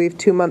required, I believe,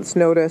 2 months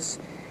notice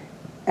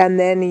and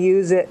then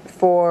use it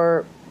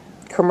for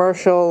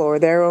commercial or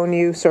their own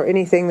use or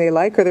anything they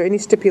like? Are there any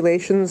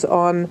stipulations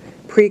on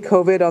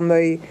pre-COVID on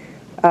the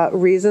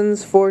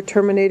reasons for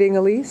terminating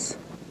a lease?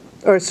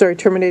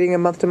 Terminating a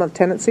month-to-month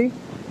tenancy?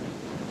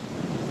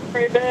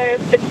 For the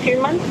 2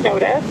 months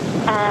notice,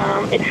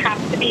 it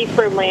has to be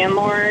for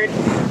landlord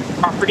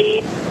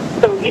property.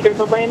 So either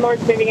the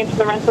landlord's moving into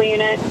the rental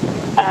unit,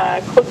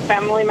 a close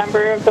family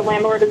member of the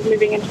landlord is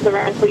moving into the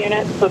rental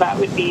unit, so that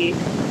would be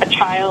a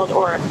child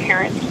or a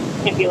parent.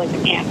 It could be like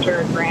an aunt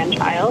or a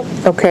grandchild.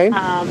 Okay.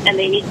 And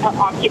they need to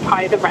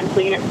occupy the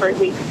rental unit for at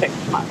least 6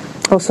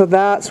 months. Oh, so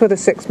that's where the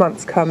 6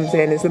 months comes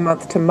in, is the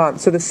month-to-month.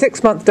 So the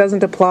 6 month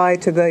doesn't apply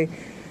to the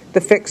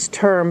fixed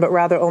term, but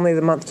rather only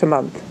the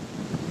month-to-month.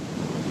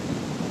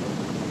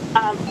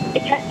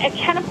 It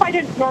can apply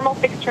to normal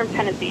fixed-term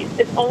tenancies.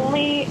 It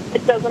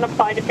doesn't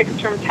apply to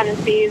fixed-term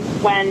tenancies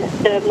when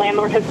the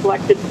landlord has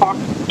selected box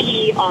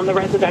E on the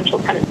residential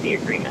tenancy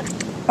agreement.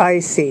 I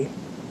see.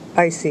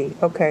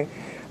 Okay.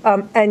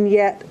 And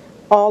yet,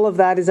 all of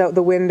that is out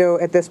the window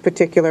at this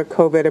particular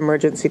COVID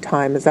emergency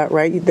time. Is that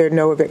right? There are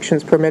no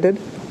evictions permitted?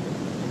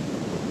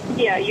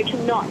 Yeah, you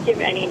cannot give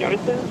any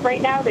notices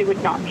right now. They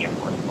would not be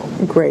enforceable.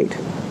 Great.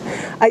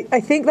 I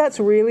think that's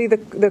really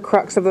the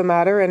crux of the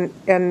matter,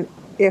 and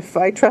if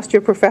I trust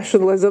your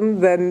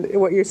professionalism, then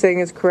what you're saying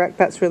is correct.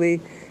 That's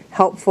really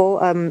helpful.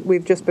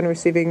 We've just been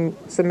receiving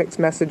some mixed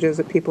messages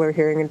that people are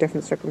hearing in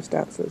different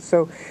circumstances.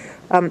 So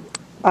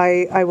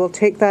I will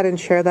take that and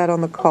share that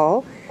on the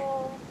call.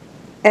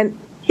 And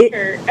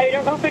sure. I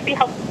don't know if it would be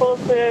helpful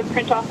to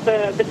print off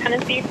the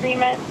tenancy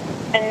agreement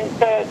and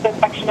the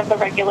section of the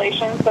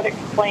regulations that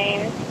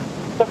explain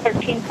the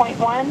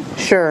 13.1.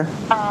 Sure.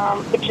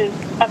 Which is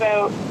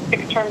about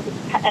fixed terms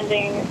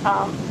ending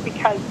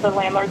because the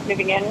landlord's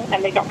moving in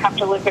and they don't have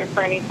to live there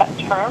for any set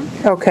term.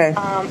 Okay.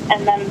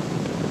 And then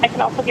I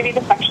can also give you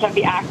the section of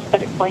the Act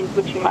that explains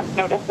the 2 month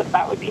notice, if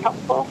that would be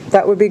helpful.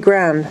 That would be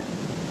grand.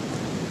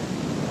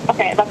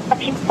 Okay, that's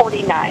section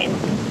 49.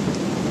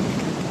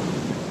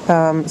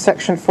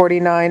 Section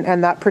 49,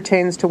 and that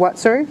pertains to what,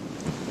 sorry?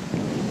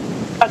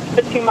 That's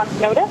the 2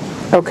 month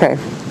notice. Okay,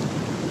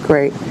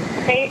 great.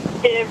 Okay,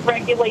 the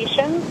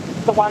regulations,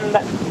 the one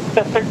that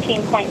the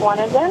 13.1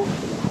 is in,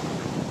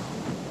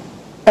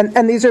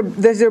 And these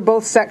are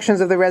both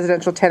sections of the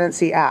Residential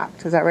Tenancy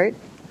Act, is that right?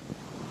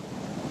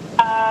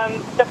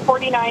 The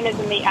 49 is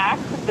in the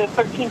Act, the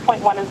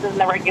 13.1 is in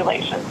the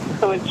regulations,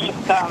 so it's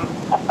just a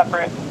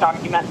separate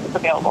document that's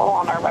available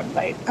on our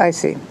website. I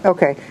see.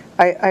 Okay.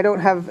 I don't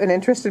have an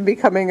interest in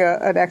becoming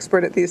an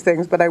expert at these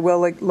things, but I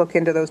will look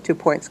into those 2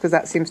 points because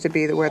that seems to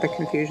be where the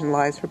confusion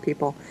lies for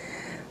people.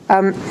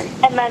 And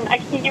then I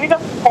can give you the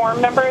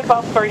form number as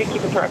well. Sorry to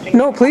keep interrupting.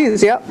 No,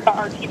 please. Yep. The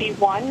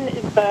RTD1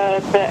 is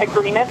the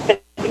agreement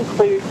that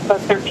includes the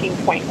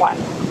 13.1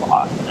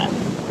 clause in it.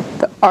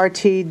 The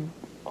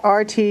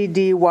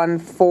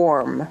RTD1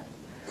 form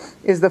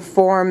is the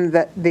form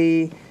that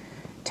the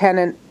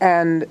tenant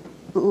and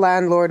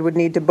landlord would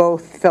need to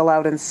both fill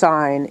out and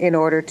sign in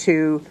order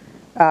to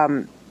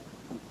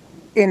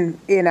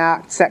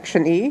enact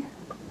Section E?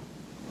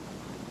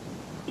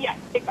 Yeah,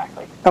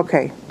 exactly.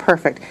 Okay,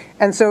 perfect.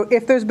 And so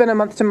if there's been a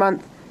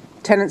month-to-month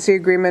tenancy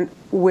agreement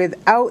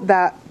without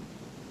that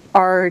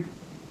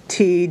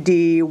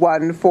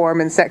RTD1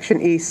 form in Section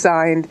E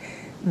signed,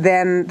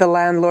 then the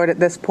landlord at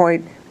this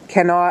point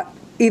cannot,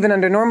 even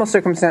under normal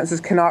circumstances,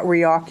 cannot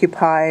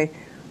reoccupy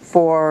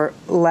for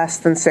less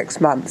than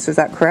 6 months. Is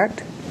that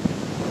correct?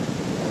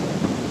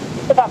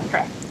 So that's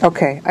correct.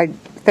 Okay. I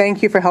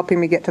thank you for helping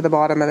me get to the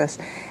bottom of this.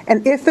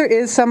 And if there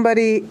is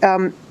somebody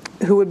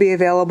who would be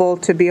available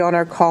to be on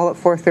our call at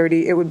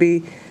 4:30, it would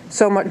be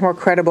so much more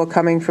credible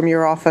coming from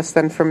your office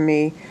than from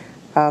me.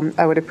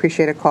 I would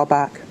appreciate a call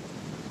back.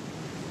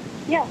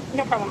 Yeah,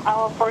 no problem.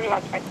 I'll forward it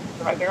on to my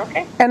supervisor,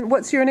 okay? And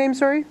what's your name,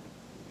 sorry?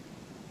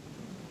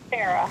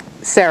 Sarah.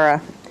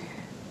 Sarah.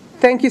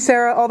 Thank you,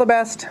 Sarah. All the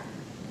best.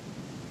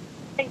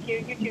 Thank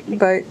you. You too.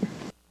 Bye.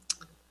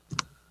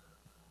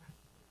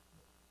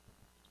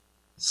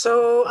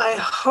 So I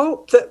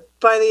hope that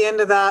by the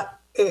end of that,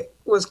 it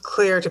was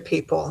clear to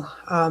people.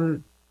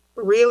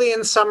 Really,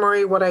 in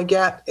summary, what I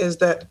get is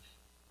that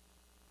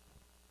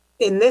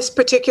in this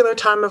particular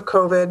time of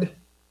COVID,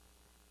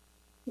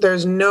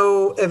 there's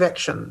no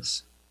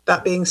evictions.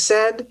 That being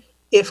said,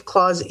 if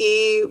Clause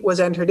E was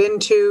entered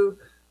into,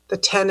 the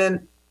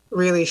tenant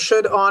really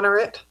should honor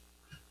it.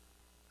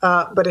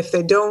 But if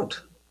they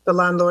don't, the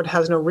landlord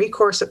has no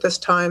recourse at this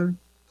time.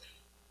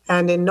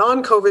 And in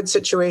non-COVID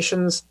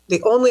situations,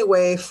 the only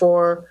way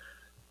for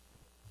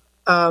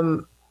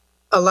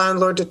a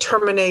landlord to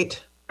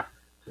terminate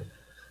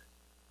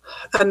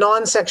a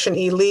non-Section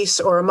E lease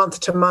or a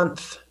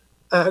month-to-month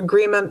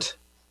agreement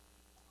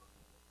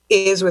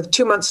is with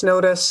 2 months'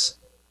 notice,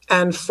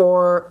 and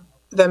for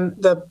them,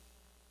 the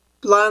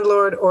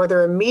landlord or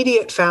their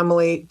immediate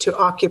family to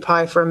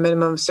occupy for a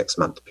minimum of 6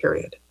 month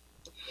period.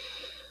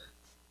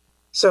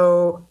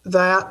 So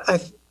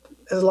that,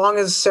 as long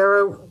as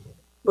Sarah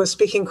was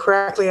speaking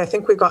correctly, I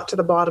think we got to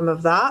the bottom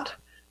of that.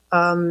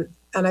 And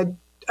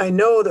I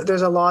know that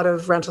there's a lot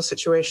of rental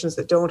situations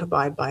that don't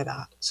abide by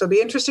that. So it'll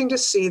be interesting to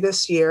see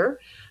this year,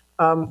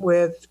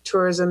 with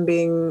tourism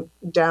being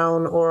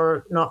down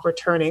or not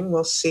returning.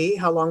 We'll see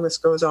how long this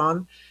goes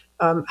on,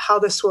 how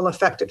this will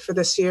affect it for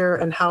this year,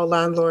 and how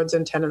landlords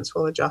and tenants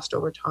will adjust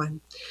over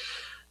time.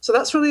 So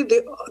that's really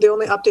the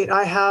only update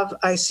I have.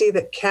 I see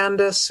that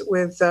Candace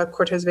with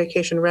Cortes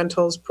Vacation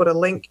Rentals put a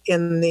link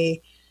in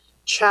the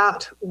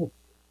chat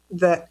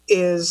that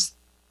is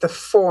the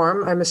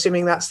form. I'm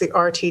assuming that's the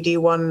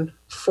RTD1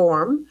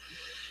 form.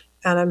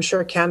 And I'm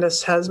sure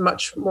Candace has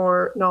much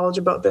more knowledge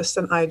about this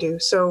than I do.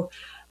 So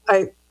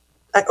I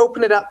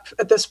open it up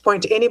at this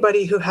point to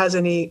anybody who has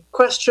any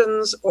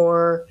questions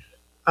or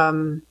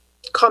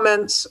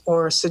comments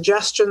or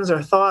suggestions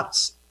or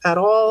thoughts at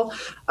all.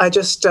 I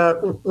just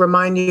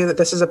remind you that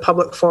this is a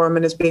public forum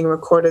and is being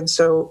recorded,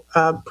 so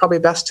probably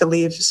best to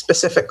leave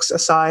specifics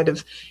aside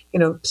of,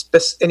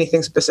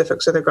 anything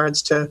specifics with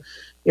regards to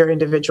your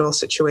individual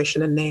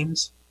situation and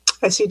names.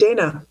 I see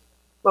Dana.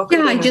 Welcome.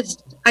 Yeah, Dana.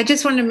 I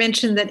just want to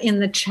mention that in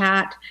the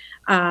chat,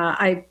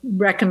 I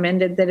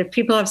recommended that if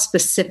people have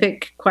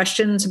specific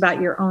questions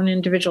about your own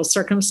individual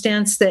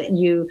circumstance, that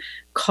you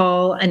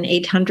call an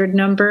 800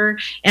 number,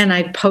 and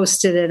I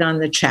posted it on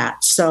the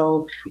chat.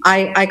 So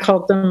I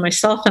called them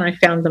myself, and I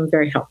found them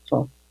very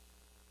helpful.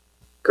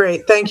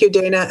 Great. Thank you,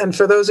 Dana. And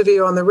for those of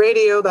you on the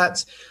radio,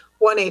 that's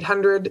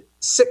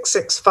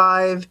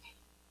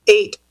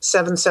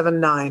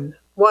 1-800-665-8779.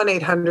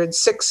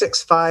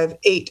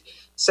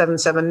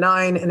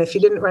 1-800-665-8779. And if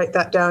you didn't write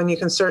that down, you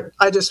can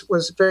I just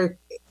was very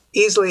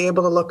easily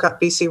able to look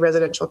up BC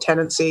residential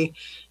tenancy,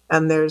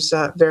 and there's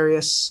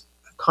various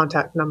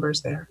contact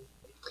numbers there.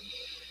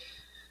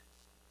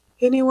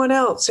 Anyone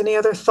else? Any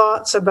other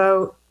thoughts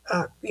about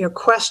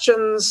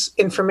questions,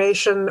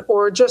 information,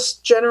 or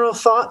just general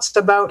thoughts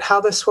about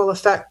how this will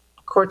affect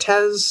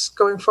Cortes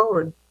going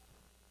forward?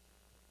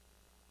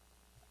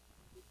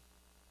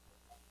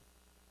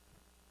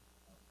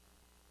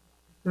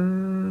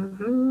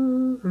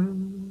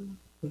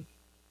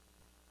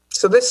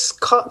 So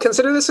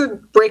consider this a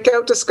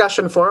breakout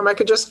discussion forum. I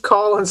could just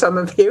call on some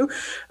of you.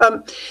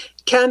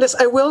 Candace,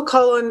 I will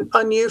call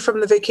on you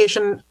from the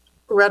vacation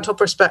rental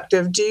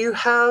perspective. Do you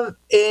have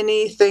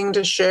anything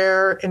to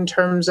share in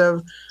terms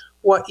of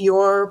what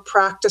your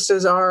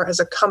practices are as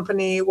a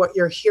company, what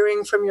you're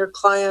hearing from your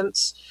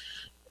clients,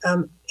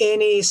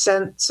 any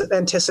sense of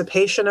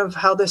anticipation of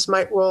how this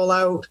might roll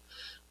out.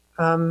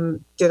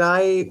 Did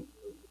I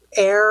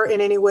err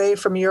in any way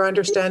from your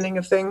understanding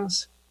of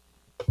things?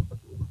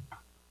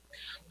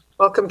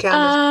 Welcome,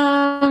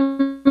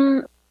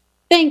 Candace.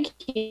 Thank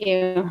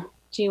you,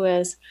 gee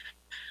whiz.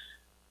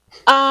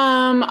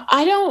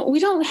 We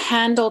don't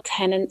handle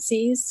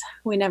tenancies.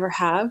 We never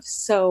have.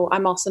 So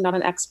I'm also not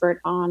an expert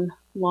on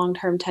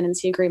long-term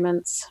tenancy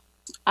agreements.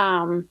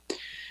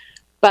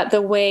 But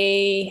the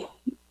way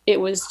it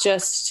was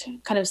just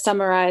kind of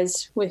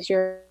summarized with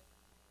your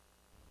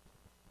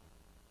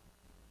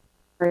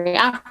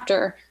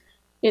after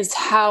is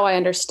how I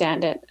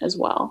understand it as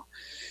well.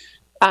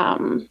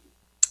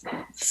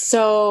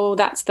 So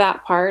that's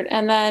that part.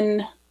 And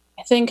then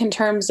I think in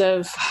terms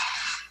of,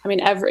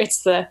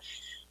 it's the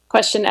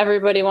question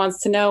everybody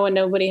wants to know and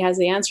nobody has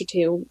the answer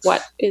to.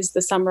 What is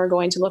the summer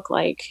going to look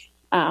like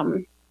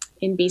in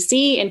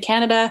BC, in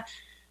Canada,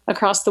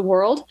 across the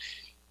world?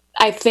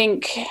 I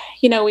think,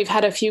 we've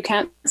had a few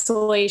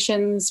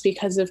cancellations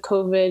because of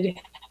COVID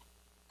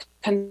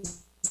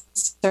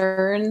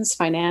concerns,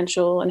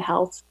 financial and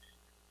health.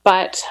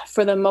 But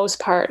for the most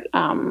part,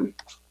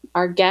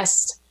 our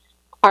guests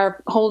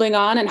are holding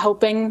on and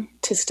hoping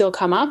to still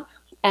come up.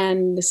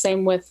 And the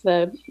same with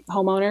the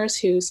homeowners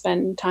who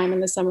spend time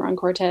in the summer on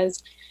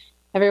Cortes.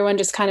 Everyone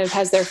just kind of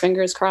has their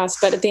fingers crossed.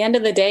 But at the end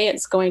of the day,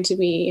 it's going to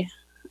be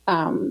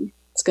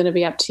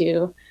up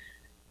to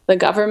the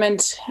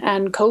government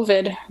and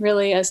COVID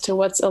really as to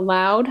what's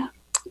allowed.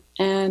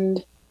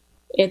 And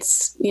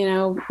it's,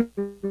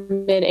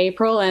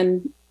 mid-April,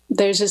 and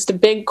there's just a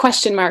big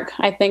question mark,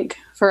 I think,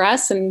 for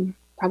us and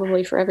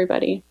probably for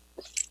everybody.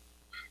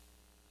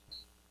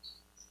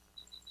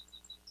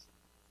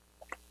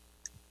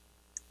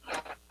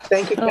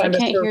 Thank you, Candace. I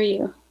can't hear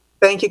you.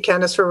 Thank you,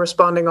 Candace, for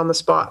responding on the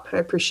spot. I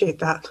appreciate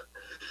that.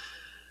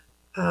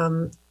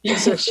 Sure.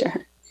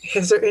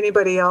 Is there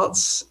anybody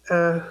else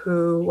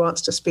who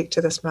wants to speak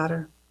to this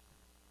matter?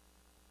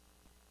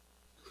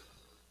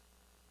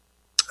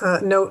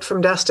 Note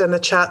from Desta in the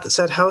chat that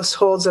said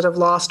households that have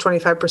lost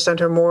 25%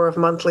 or more of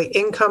monthly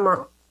income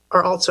are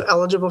also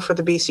eligible for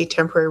the BC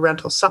temporary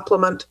rental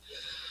supplement.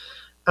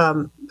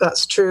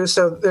 That's true.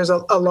 So there's a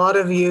lot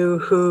of you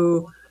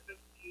who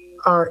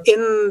are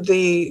in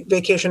the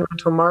vacation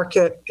rental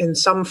market in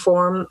some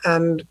form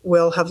and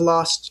will have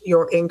lost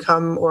your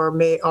income or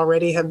may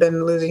already have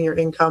been losing your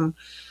income.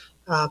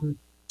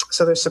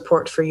 So there's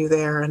support for you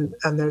there. And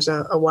there's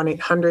a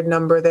 1-800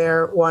 number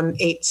there,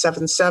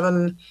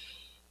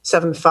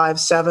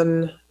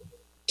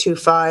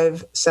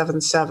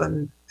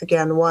 1-877-757-2577.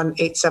 Again,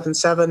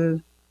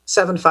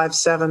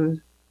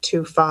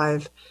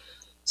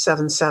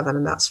 1-877-757-2577.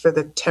 And that's for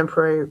the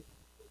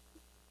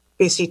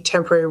BC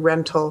temporary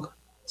rental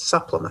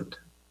supplement.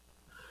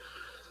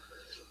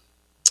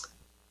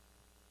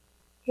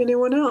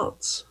 Anyone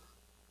else?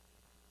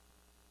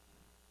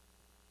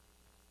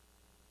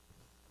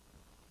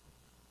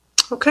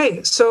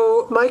 Okay,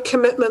 so my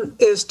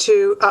commitment is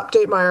to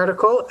update my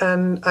article,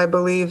 and I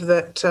believe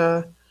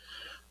that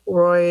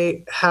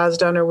Roy has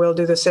done or will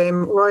do the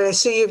same. Roy, I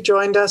see you've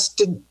joined us.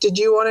 Did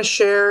you want to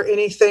share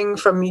anything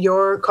from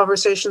your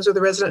conversations with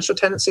the residential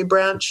tenancy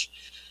branch?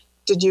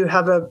 Did you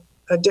have a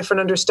different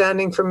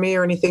understanding from me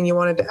or anything you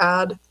wanted to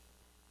add?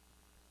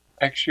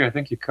 Actually, I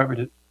think you covered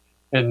it.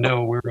 And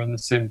no, we're on the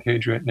same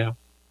page right now.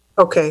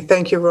 Okay,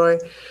 thank you, Roy.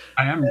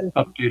 I am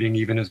updating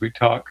even as we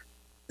talk.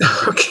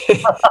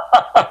 Okay.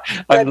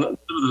 I love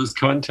those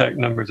contact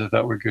numbers. I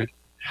thought were good.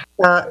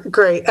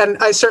 Great. And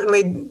I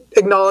certainly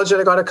acknowledge that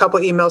I got a couple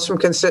of emails from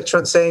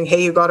constituents saying,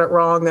 hey, you got it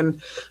wrong.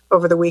 And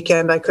over the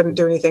weekend, I couldn't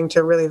do anything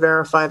to really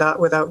verify that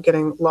without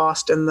getting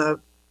lost in the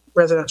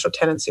Residential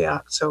Tenancy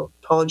Act. So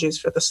apologies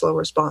for the slow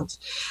response.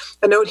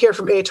 A note here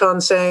from Ayton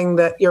saying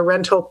that your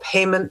rental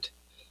payment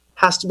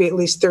has to be at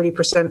least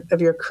 30%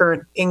 of your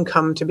current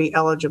income to be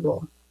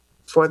eligible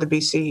for the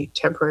BC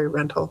temporary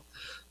rental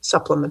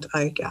supplement,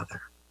 I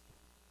gather.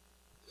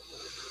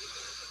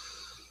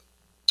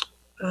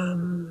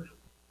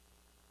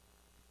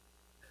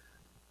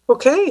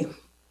 Okay.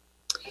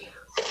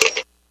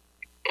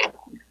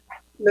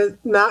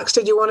 Max,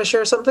 did you want to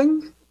share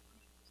something?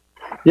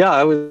 Yeah,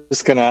 I was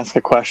just going to ask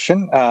a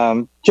question.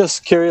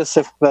 Just curious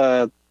if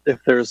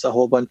there's a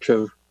whole bunch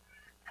of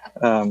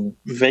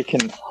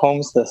vacant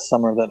homes this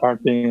summer that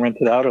aren't being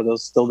rented out. Are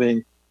those still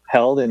being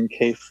held in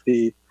case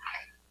the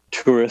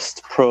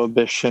tourist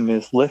prohibition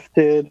is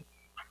lifted?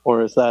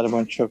 Or is that a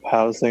bunch of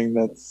housing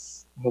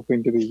that's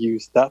hoping to be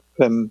used up?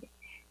 And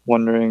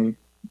wondering,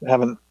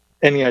 haven't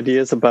any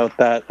ideas about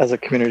that as a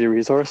community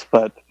resource,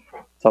 but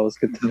it's always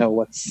good to know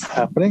what's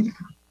happening.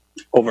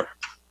 Over.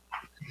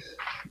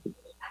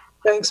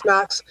 Thanks,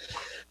 Max.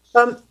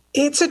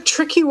 It's a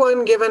tricky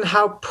one given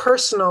how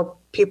personal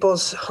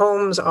people's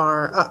homes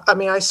are. I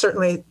mean, I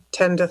certainly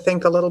tend to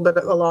think a little bit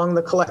along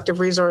the collective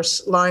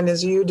resource line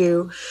as you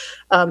do.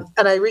 And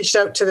I reached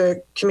out to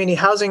the community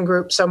housing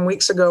group some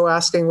weeks ago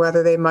asking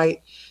whether they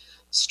might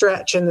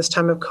stretch in this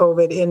time of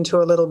COVID into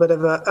a little bit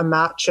of a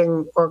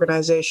matching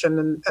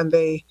organization, and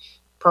they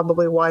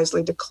probably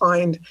wisely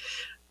declined.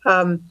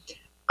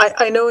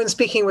 I know in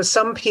speaking with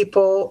some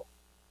people,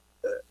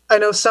 I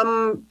know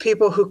some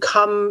people who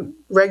come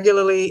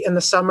regularly in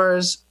the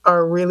summers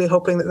are really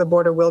hoping that the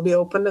border will be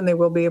opened and they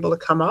will be able to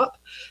come up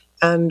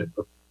and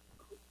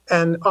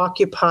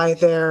occupy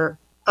their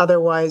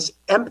otherwise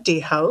empty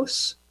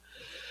house.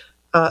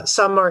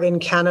 Some are in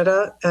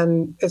Canada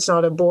and it's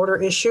not a border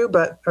issue,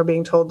 but are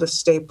being told to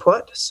stay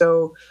put.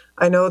 So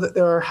I know that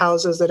there are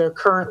houses that are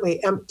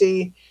currently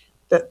empty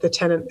that the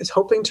tenant is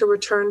hoping to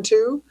return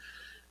to,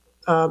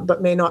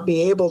 but may not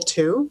be able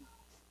to.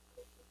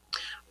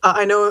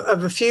 I know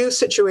of a few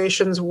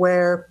situations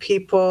where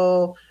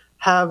people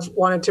have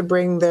wanted to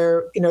bring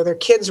their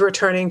kids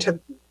returning to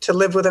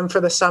live with them for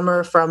the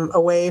summer from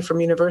away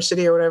from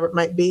university or whatever it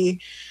might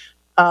be,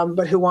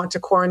 but who want to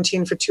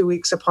quarantine for 2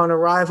 weeks upon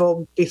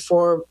arrival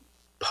before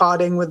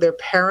podding with their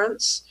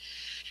parents.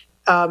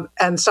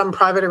 And some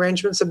private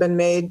arrangements have been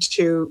made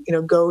to,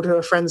 go to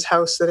a friend's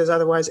house that is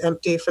otherwise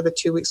empty for the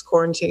 2 weeks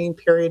quarantining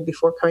period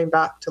before coming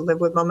back to live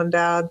with mom and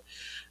dad.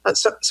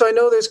 So I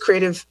know there's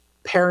creative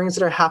pairings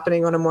that are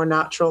happening on a more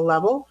natural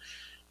level.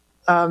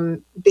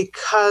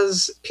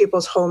 Because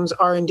people's homes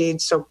are indeed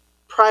so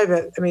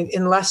private. I mean,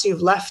 unless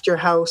you've left your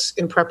house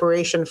in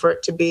preparation for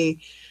it to be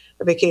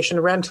a vacation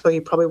rental,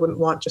 you probably wouldn't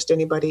want just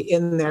anybody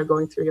in there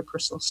going through your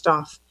personal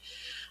stuff.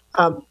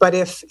 But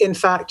if, in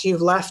fact,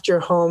 you've left your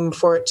home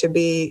for it to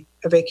be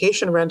a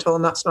vacation rental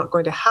and that's not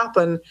going to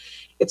happen,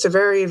 it's a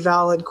very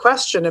valid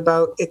question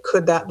about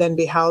could that then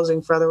be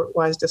housing for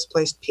otherwise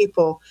displaced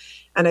people?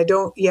 And I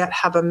don't yet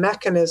have a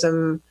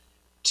mechanism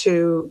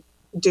to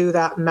do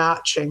that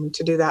matching,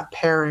 to do that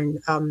pairing,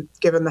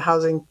 given the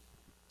Housing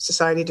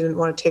Society didn't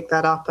want to take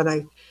that up.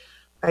 And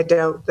I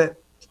doubt that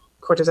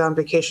Courtesan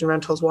Vacation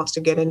Rentals wants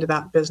to get into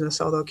that business,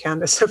 although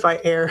Candace, if I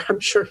err, I'm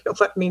sure he'll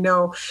let me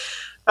know.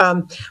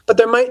 But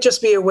there might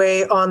just be a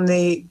way on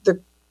the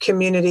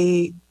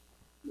community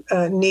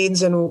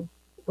needs and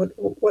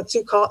what's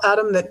it called,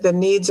 Adam? The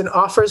needs and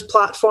offers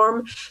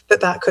platform,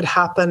 that could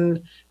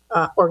happen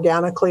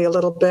organically a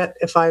little bit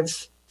if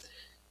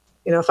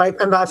if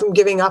I'm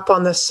giving up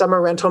on the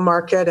summer rental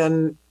market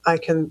and I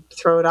can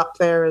throw it up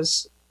there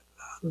as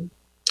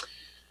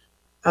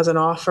an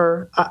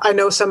offer. I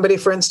know somebody,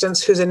 for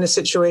instance, who's in a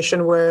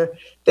situation where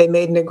they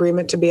made an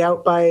agreement to be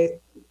out by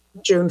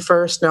June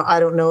 1st. Now, I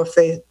don't know if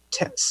they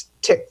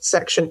tick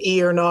Section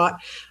E or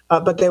not,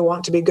 but they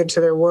want to be good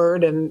to their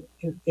word, and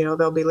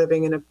they'll be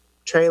living in a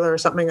trailer or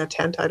something, a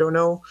tent, I don't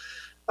know.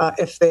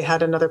 If they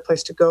had another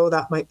place to go,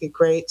 that might be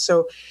great.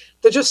 So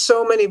there's just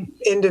so many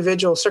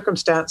individual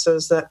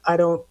circumstances that I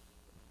don't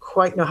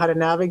quite know how to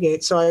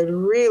navigate. So I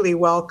really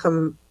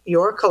welcome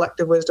your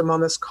collective wisdom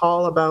on this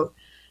call about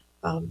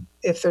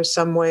if there's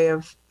some way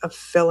of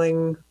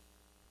filling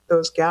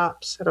those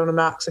gaps. I don't know,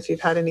 Max, if you've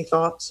had any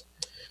thoughts.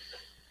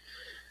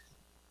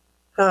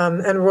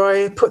 And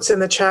Roy puts in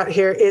the chat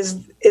here,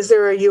 is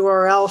there a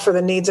URL for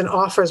the needs and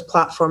offers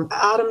platform?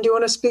 Adam, do you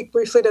want to speak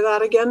briefly to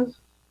that again?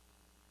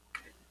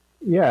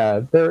 Yeah,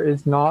 there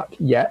is not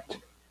yet.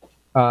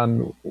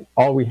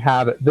 All we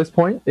have at this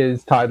point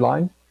is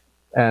Tideline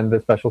and the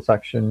special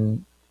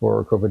section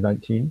for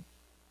COVID-19,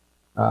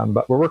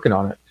 but we're working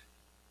on it.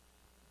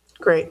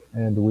 Great.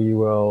 And we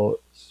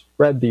will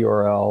spread the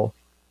URL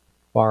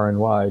far and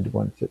wide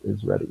once it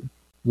is ready.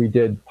 We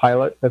did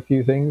pilot a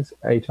few things,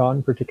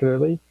 Ayton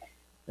particularly,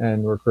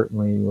 and we're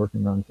currently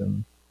working on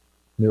some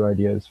new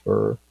ideas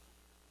for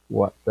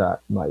what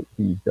that might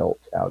be built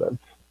out of.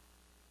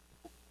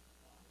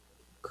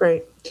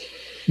 Great.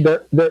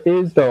 There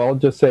is, though, I'll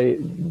just say,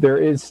 there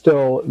is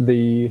still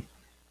the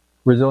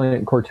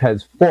Resilient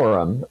Cortes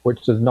Forum,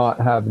 which does not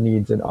have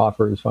needs and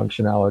offers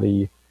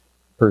functionality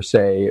per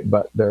se,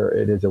 but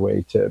it is a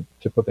way to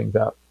put things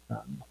out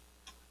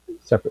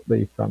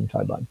separately from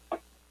Tideline.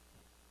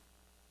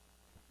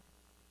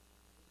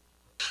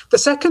 The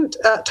second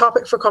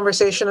topic for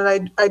conversation,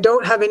 and I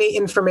don't have any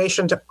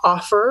information to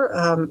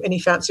offer, any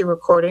fancy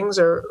recordings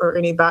or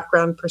any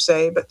background per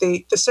se, but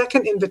the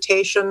second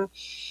invitation,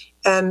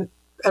 and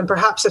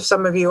perhaps if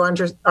some of you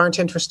aren't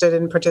interested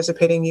in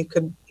participating, you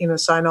could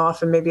sign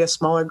off, and maybe a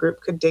smaller group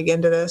could dig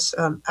into this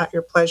at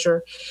your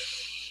pleasure.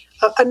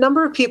 A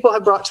number of people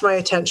have brought to my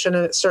attention,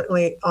 and it's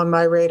certainly on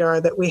my radar,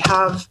 that we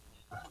have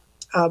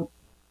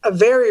a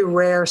very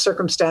rare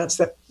circumstance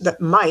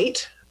that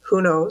might,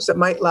 who knows, that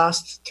might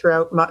last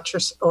throughout much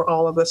or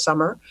all of the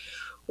summer,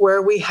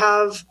 where we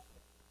have,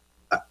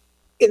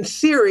 in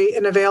theory,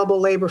 an available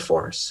labor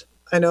force.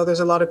 I know there's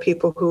a lot of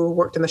people who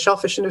worked in the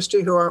shellfish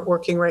industry who aren't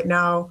working right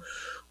now,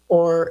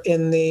 or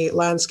in the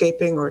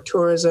landscaping or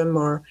tourism,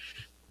 or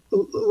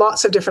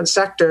lots of different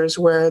sectors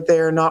where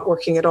they're not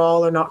working at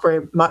all or not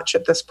very much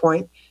at this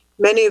point.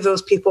 Many of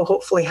those people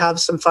hopefully have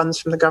some funds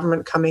from the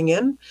government coming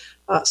in,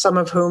 some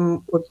of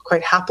whom would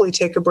quite happily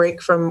take a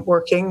break from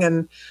working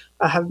and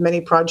have many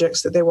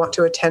projects that they want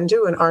to attend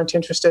to and aren't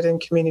interested in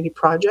community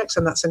projects,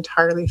 and that's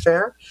entirely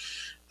fair.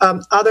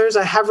 Others,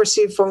 I have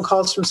received phone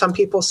calls from some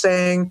people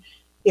saying,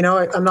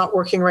 I'm not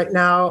working right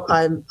now.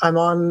 I'm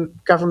on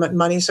government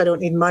money, so I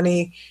don't need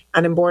money,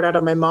 and I'm bored out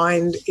of my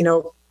mind.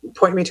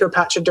 Point me to a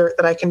patch of dirt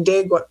that I can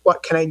dig.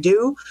 What can I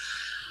do?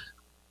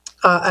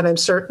 And I'm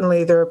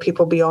certainly, there are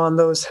people beyond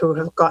those who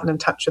have gotten in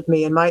touch with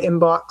me, and my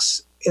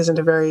inbox isn't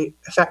a very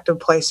effective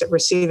place at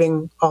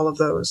receiving all of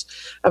those.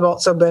 I've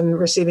also been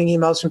receiving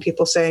emails from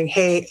people saying,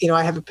 hey,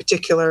 I have a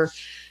particular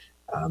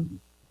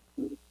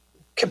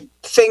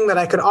thing that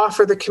I could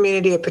offer the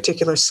community, a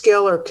particular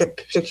skill or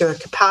particular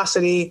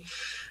capacity.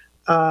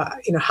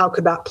 How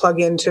could that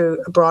plug into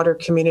broader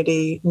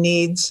community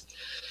needs?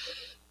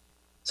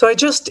 So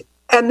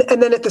and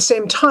then at the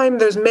same time,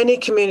 there's many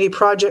community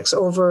projects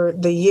over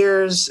the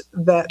years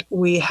that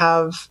we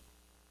have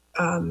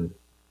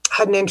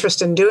had an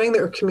interest in doing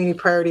that were community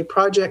priority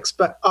projects,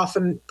 but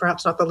often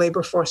perhaps not the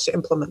labor force to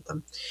implement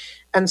them.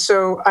 And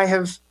so I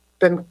have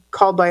been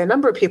called by a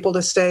number of people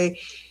to say,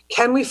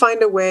 can we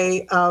find a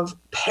way of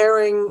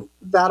pairing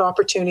that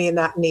opportunity and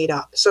that need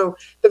up? So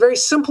the very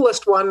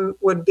simplest one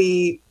would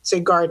be,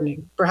 say,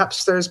 gardening.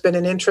 Perhaps there's been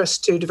an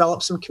interest to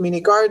develop some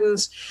community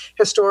gardens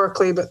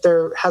historically, but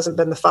there hasn't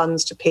been the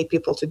funds to pay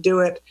people to do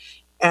it.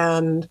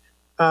 And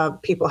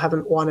people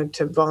haven't wanted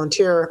to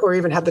volunteer or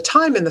even have the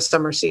time in the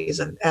summer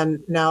season.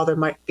 And now there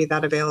might be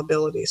that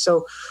availability.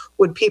 So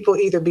would people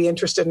either be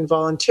interested in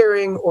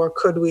volunteering, or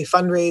could we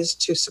fundraise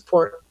to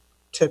support,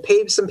 to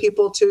pay some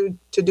people to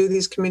do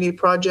these community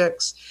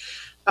projects?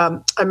 I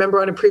remember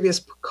on a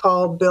previous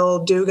call, Bill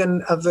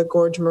Dugan of the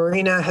Gorge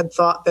Marina had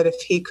thought that if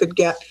he could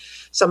get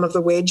some of the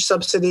wage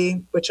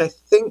subsidy, which I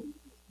think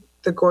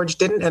the Gorge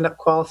didn't end up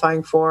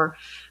qualifying for,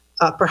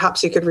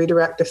 perhaps he could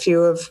redirect a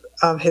few of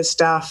his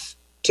staff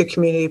to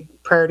community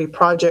priority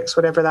projects,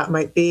 whatever that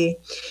might be.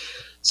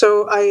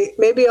 So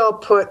maybe I'll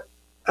put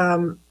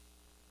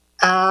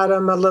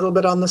Adam a little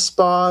bit on the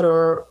spot,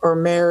 or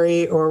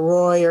Mary or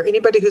Roy, or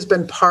anybody who's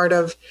been part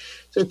of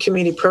sort of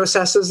community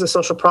processes, the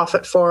Social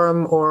Profit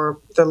Forum or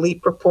the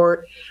LEAP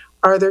report.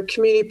 Are there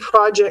community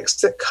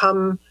projects that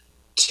come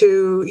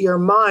to your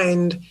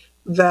mind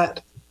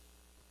that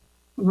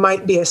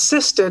might be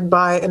assisted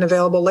by an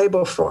available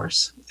labor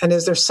force? And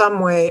is there some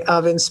way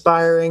of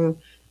inspiring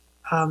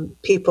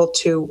people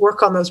to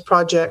work on those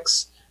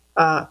projects,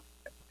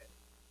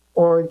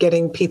 or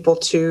getting people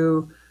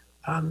to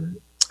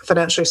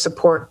financially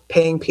support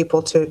paying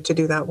people to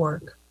do that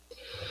work?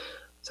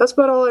 So that's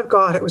about all I've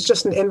got. It was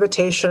just an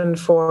invitation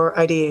for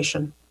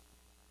ideation.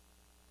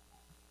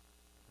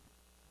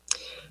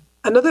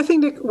 Another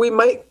thing that we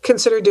might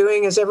consider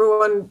doing is,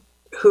 everyone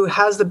who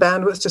has the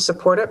bandwidth to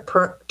support it,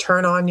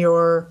 turn on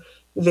your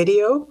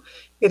video.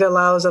 It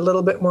allows a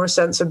little bit more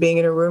sense of being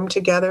in a room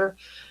together,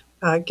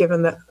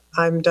 given that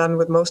I'm done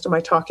with most of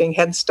my talking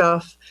head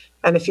stuff.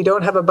 And if you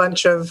don't have a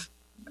bunch of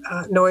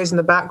noise in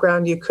the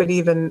background, you could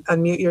even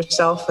unmute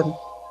yourself and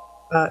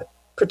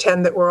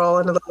pretend that we're all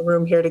in a little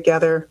room here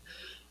together,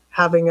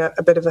 having a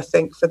bit of a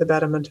think for the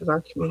betterment of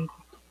our community.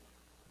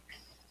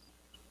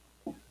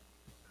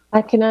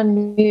 I can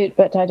unmute,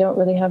 but I don't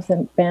really have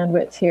the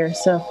bandwidth here.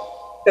 So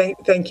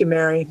thank you,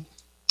 Mary.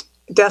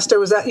 Desta,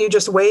 was that you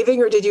just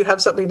waving, or did you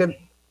have something to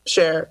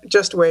share?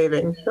 Just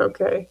waving.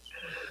 Okay.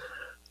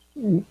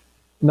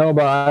 No,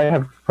 but I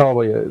have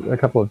probably a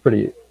couple of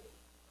pretty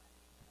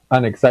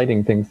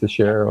unexciting things to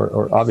share,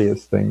 or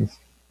obvious things.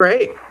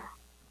 Great.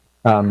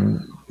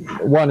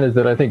 One is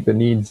that I think the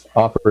Needs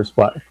Offers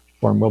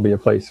platform will be a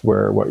place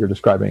where what you're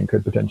describing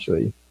could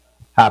potentially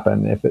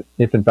happen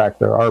if in fact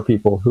there are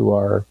people who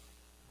are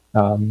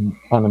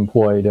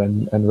unemployed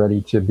and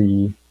ready to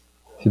be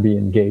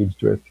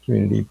engaged with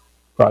community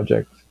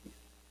projects.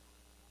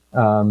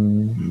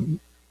 The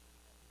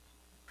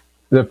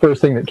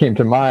first thing that came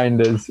to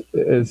mind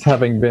is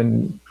having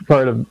been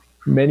part of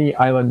many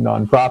island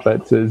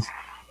nonprofits, is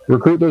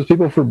recruit those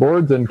people for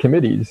boards and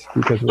committees,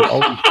 because we're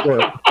always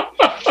short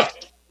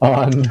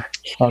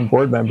on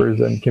board members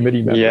and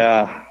committee members.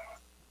 Yeah.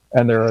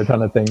 And there are a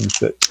ton of things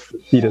that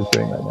CETA's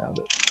doing right now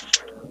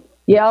that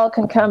y'all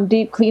can come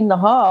deep clean the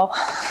hall.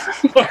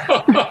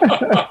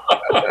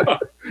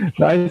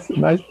 Nice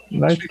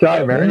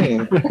try,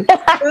 Mary.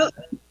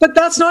 But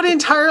that's not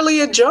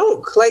entirely a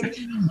joke. Like,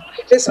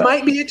 this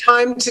might be a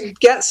time to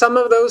get some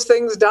of those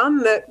things done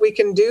that we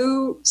can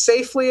do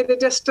safely at a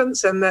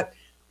distance, and that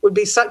would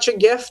be such a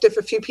gift if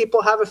a few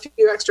people have a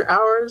few extra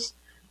hours.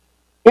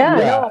 Yeah.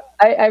 No,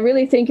 I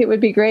really think it would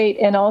be great.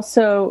 And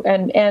also,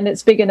 and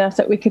it's big enough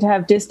that we could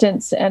have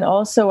distance. And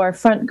also our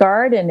front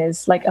garden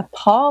is like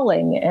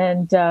appalling.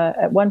 And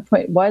at one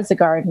point was a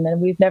garden,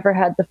 and we've never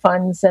had the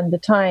funds and the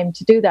time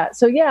to do that.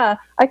 So yeah,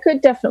 I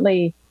could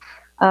definitely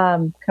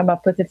come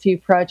up with a few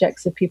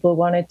projects if people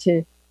wanted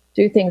to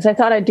do things. I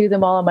thought I'd do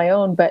them all on my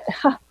own, but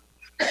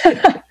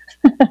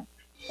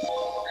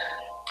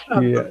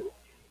yeah,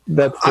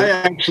 that's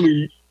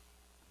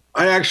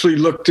I actually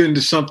looked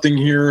into something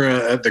here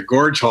at the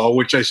Gorge Hall,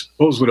 which I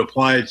suppose would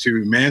apply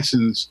to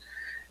Manson's.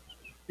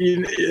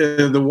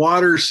 The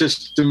water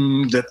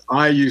system that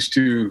I used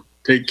to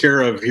take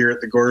care of here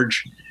at the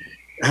Gorge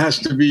has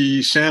to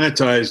be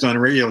sanitized on a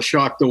regular,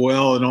 shock the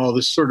well and all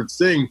this sort of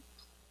thing.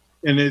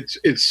 And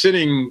it's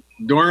sitting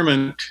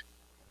dormant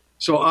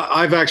So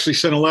I've actually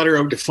sent a letter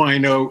out to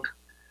find out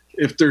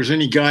if there's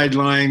any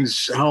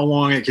guidelines, how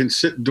long it can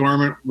sit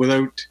dormant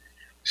without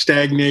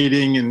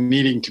stagnating and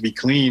needing to be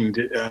cleaned.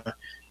 I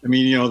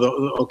mean, you know,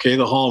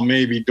 the hall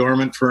may be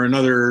dormant for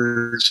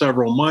another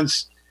several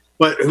months,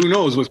 but who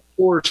knows, with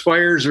forest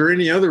fires or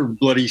any other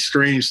bloody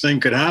strange thing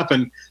could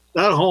happen,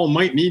 that hall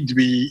might need to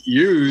be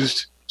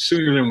used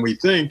sooner than we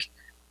think,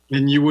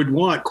 and you would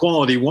want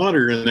quality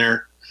water in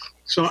there.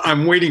 So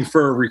I'm waiting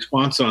for a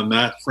response on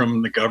that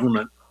from the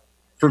government,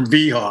 from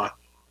VHA.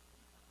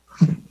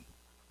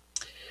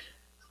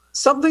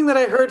 Something that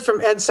I heard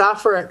from Ed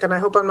Safaric, and I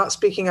hope I'm not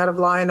speaking out of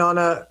line on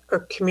a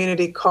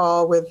community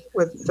call with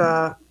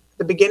the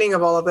beginning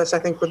of all of this, I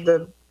think with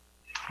the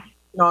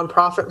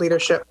nonprofit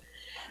leadership,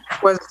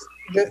 was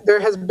that there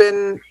has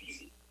been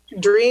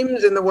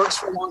dreams in the works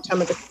for a long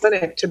time at the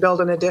clinic to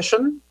build an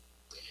addition.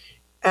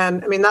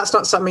 And I mean, that's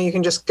not something you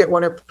can just get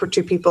one or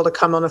two people to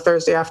come on a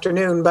Thursday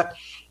afternoon, but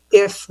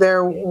if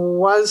there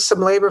was some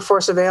labor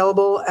force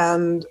available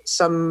and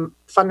some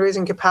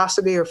fundraising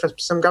capacity or for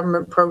some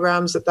government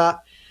programs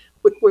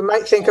we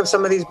might think of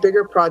some of these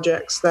bigger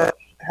projects that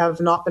have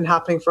not been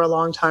happening for a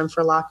long time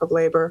for lack of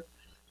labor.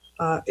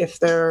 I've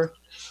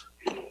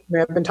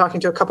been talking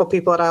to a couple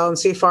people at Island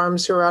Sea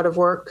Farms who are out of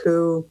work,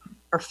 who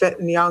are fit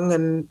and young,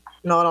 and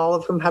not all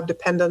of whom have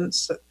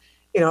dependents.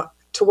 You know,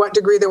 to what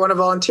degree they want to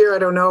volunteer, I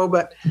don't know,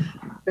 but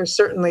there's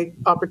certainly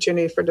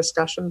opportunity for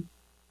discussion.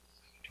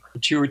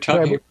 But you were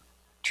talking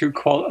two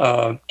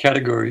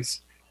categories.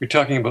 You're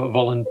talking about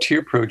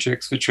volunteer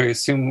projects, which I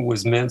assume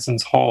was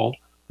Manson's Hall,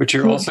 but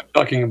you're also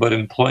talking about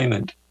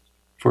employment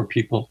for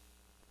people,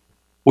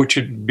 which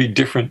would be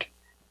different,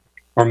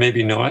 or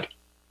maybe not.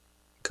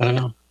 I don't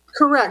know.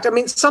 Correct. I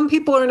mean, some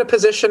people are in a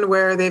position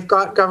where they've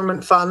got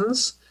government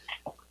funds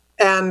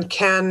and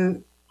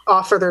can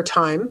offer their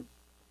time.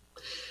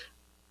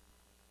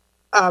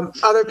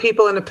 Other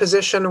people in a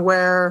position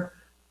where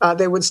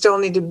they would still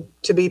need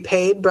to be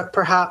paid, but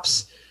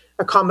perhaps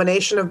a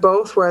combination of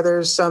both, where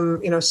there's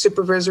some,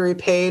 supervisory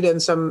paid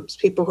and some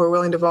people who are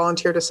willing to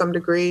volunteer to some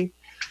degree.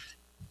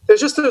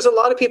 There's a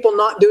lot of people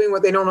not doing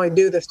what they normally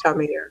do this time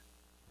of year.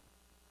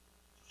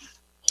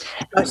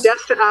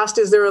 Desta asked,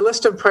 is there a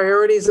list of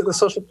priorities that the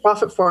Social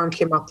Profit Forum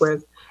came up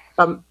with?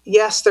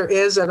 Yes, there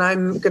is, and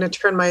I'm going to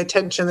turn my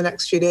attention the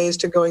next few days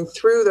to going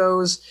through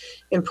those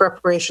in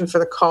preparation for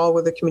the call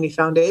with the Community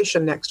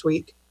Foundation next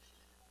week.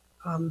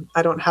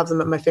 I don't have them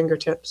at my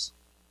fingertips.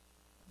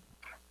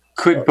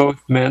 Could both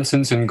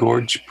Manson's and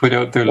Gorge put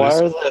out their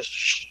list?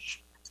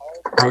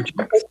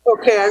 Projects?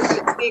 Okay,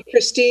 I see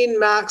Christine,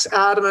 Max,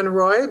 Adam, and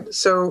Roy.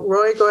 So,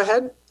 Roy, go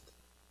ahead.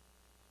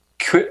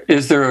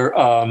 Is there...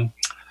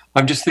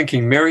 I'm just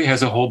thinking, Mary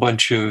has a whole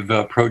bunch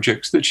of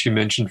projects that she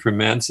mentioned for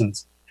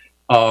Manson's.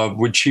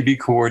 Would she be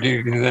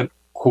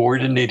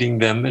coordinating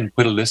them and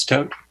put a list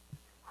out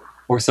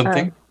or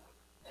something?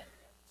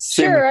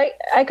 Sure,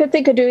 I could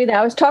think of doing that.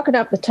 I was talking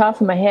up the top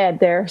of my head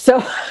there.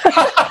 So,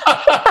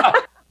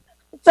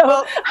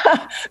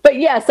 but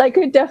yes, I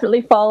could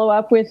definitely follow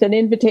up with an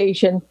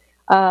invitation,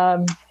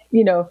 that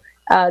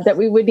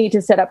we would need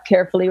to set up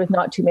carefully with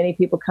not too many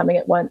people coming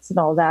at once and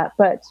all that.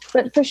 But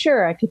for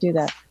sure, I could do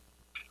that.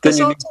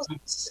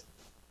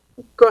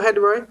 Go ahead,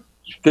 Roy.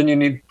 Then you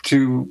need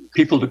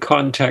people to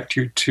contact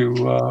you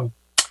to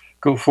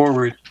go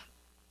forward.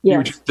 Yes. You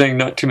were just saying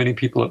not too many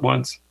people at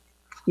once.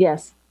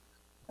 Yes.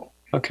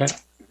 Okay.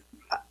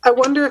 I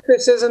wonder if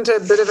this isn't a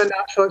bit of a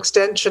natural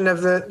extension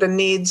of the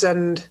needs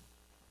and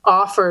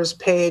offers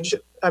page.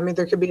 I mean,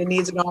 there could be a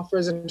needs and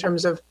offers in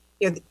terms of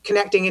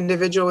connecting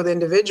individual with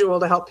individual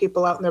to help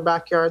people out in their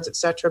backyards, et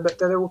cetera. But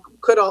there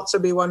could also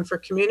be one for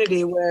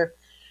community where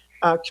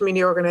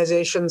community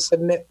organizations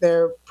submit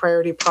their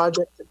priority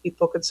projects that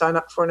people could sign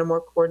up for in a more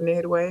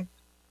coordinated way.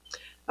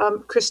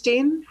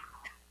 Christine?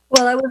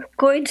 Well, I was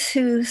going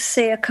to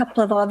say a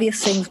couple of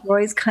obvious things.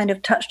 Roy's kind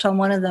of touched on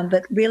one of them,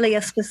 but really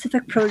a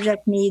specific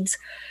project needs,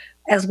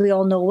 as we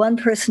all know, one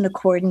person to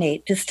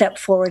coordinate, to step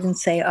forward and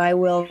say, I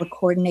will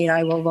coordinate,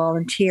 I will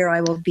volunteer, I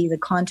will be the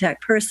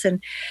contact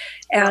person.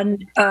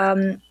 And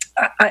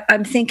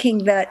I'm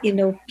thinking that,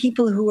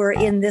 people who are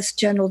in this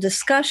general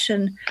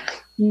discussion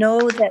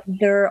know that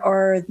there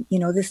are,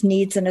 this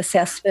needs an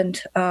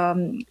assessment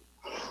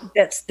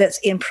that's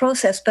in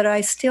process, but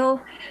I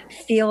still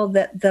feel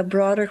that the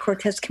broader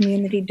Cortes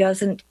community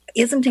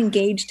isn't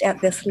engaged at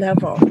this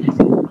level.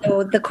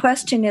 So the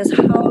question is,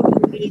 how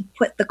do we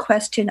put the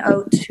question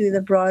out to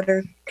the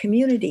broader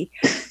community?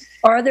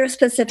 Are there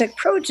specific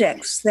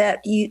projects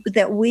that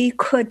we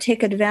could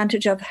take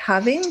advantage of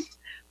having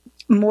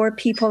more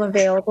people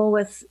available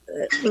with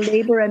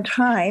labor and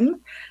time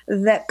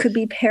that could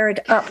be paired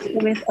up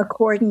with a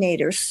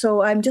coordinator?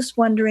 So I'm just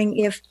wondering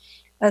if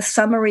a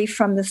summary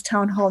from this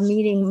town hall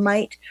meeting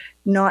might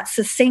not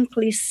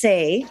succinctly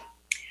say,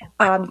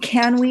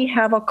 can we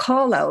have a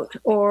call out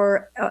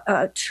or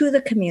to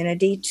the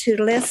community to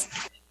list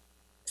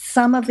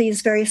some of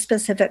these very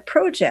specific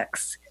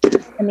projects?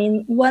 I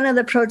mean, one of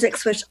the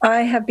projects which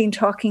I have been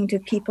talking to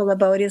people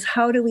about is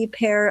how do we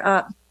pair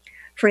up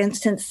for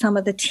instance, some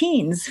of the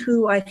teens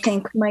who I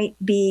think might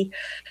be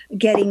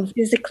getting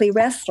physically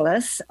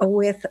restless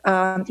with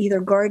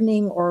either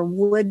gardening or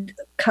wood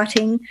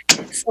cutting.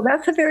 So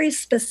that's a very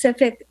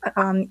specific,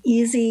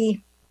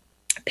 easy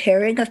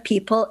pairing of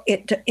people.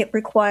 It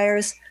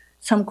requires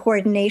some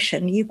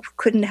coordination. You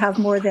couldn't have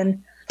more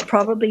than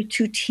probably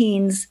 2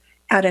 teens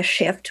at a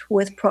shift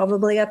with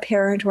probably a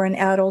parent or an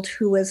adult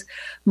who was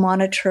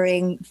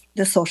monitoring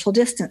the social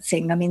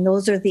distancing. I mean,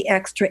 those are the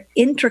extra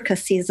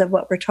intricacies of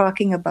what we're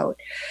talking about.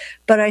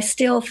 But I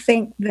still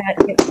think that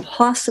it's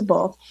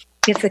possible,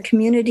 if the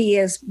community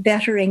is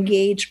better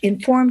engaged,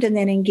 informed and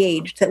then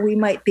engaged, that we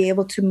might be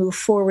able to move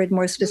forward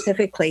more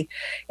specifically.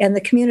 And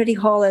the community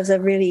hall is a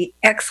really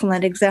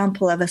excellent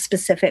example of a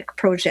specific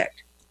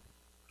project.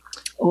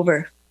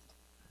 Over.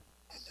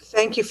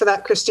 Thank you for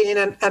that, Christine.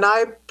 And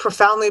I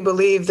profoundly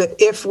believe that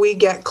if we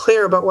get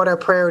clear about what our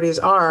priorities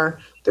are,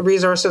 the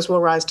resources will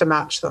rise to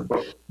match them.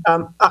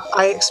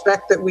 I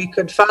expect that we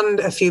could fund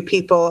a few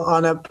people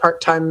on a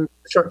part-time,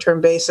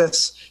 short-term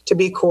basis to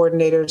be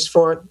coordinators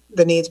for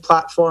the Needs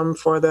platform,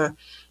 for the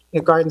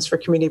Gardens for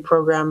Community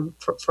program,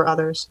 for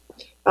others.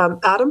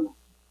 Adam?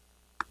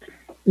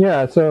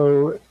 Yeah,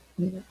 so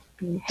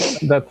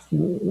that's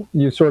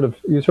you sort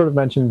of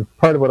mentioned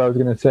part of what I was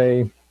going to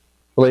say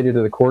related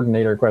to the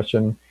coordinator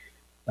question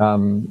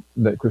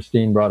that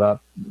Christine brought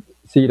up.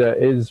 CETA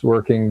is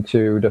working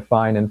to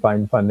define and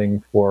find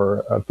funding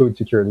for a food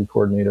security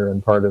coordinator,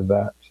 and part of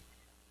that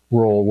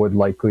role would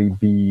likely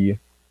be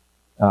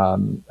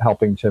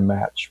helping to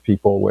match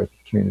people with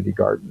community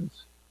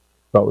gardens,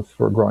 both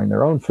for growing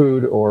their own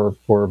food or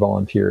for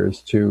volunteers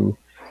to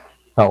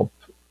help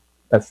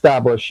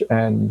establish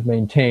and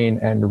maintain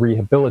and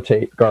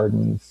rehabilitate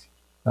gardens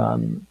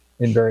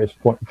in various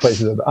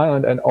places of the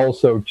island, and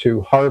also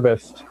to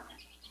harvest,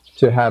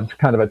 to have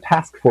kind of a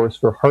task force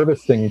for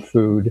harvesting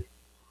food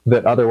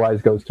that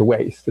otherwise goes to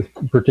waste,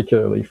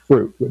 particularly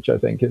fruit, which I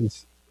think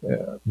is,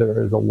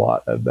 there is a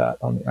lot of that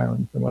on the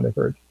island from what I've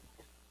heard.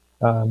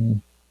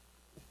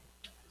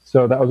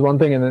 So that was one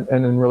thing. And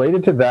then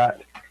related to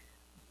that,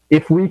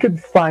 if we could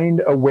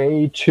find a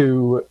way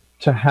to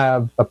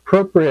have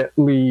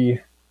appropriately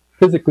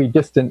physically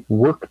distant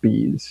work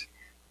bees,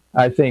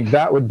 I think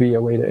that would be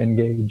a way to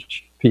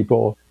engage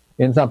people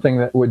in something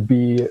that would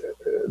be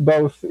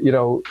both,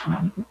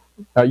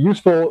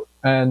 useful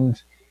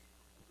and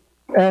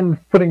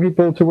putting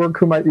people to work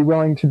who might be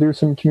willing to do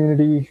some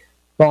community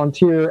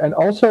volunteer, and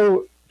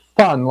also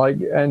fun,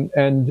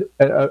 and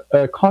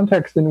a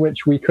context in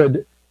which we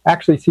could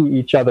actually see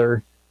each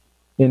other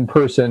in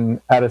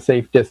person at a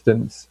safe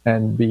distance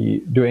and be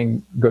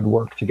doing good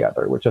work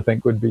together, which I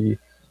think would be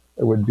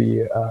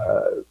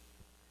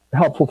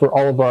helpful for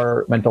all of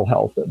our mental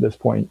health at this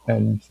point.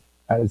 And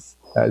as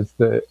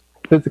the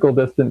physical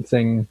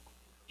distancing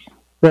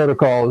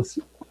protocols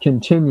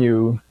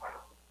continue,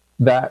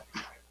 that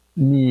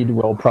need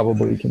will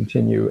probably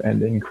continue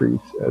and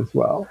increase as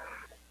well.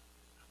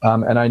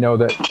 And I know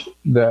that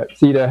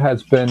CETA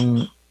has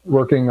been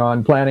working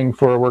on planning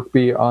for a work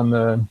bee on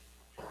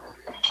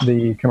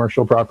the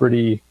commercial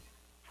property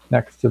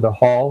next to the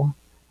hall,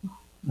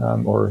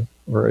 or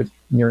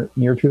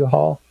near to the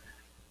hall.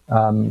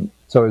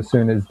 So as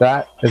soon as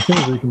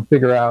we can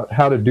figure out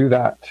how to do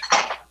that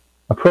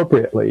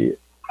appropriately,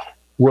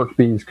 work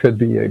bees could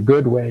be a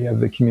good way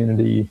of the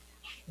community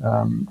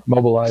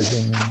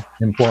mobilizing,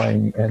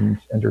 employing, and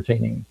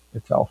entertaining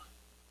itself.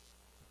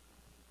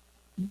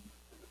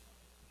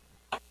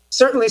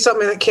 Certainly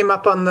something that came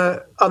up on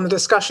the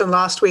discussion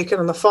last week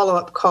and on the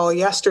follow-up call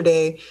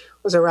yesterday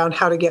was around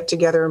how to get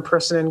together in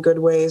person in good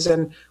ways,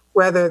 and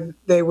whether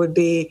they would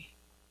be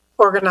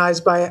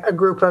organized by a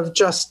group of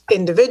just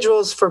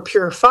individuals for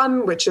pure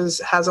fun, which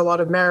has a lot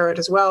of merit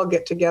as well,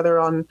 get together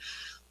on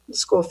the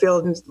school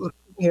field and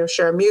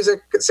share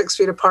music at 6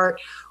 feet apart,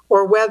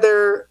 or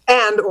whether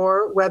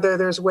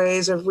there's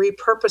ways of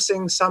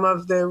repurposing some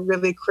of the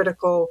really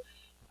critical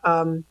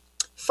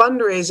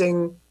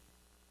fundraising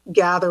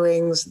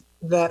gatherings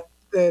that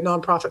the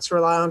nonprofits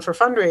rely on for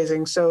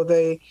fundraising. So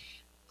the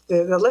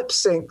lip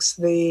syncs,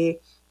 the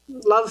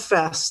love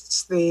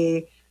fests,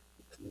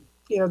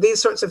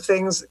 these sorts of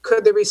things.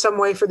 Could there be some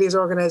way for these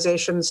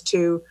organizations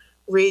to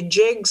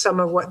rejig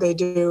some of what they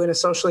do in a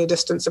socially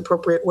distanced,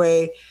 appropriate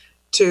way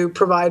to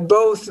provide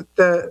both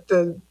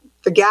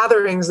the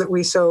gatherings that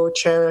we so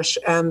cherish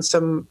and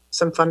some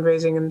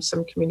fundraising and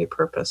some community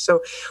purpose? So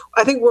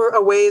I think we're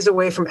a ways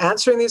away from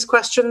answering these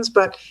questions,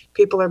 but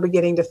people are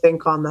beginning to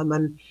think on them.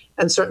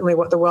 And certainly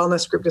what the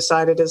wellness group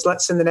decided is,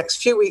 let's in the next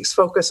few weeks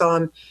focus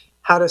on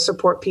how to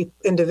support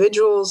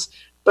individuals.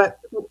 But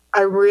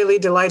I'm really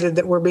delighted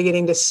that we're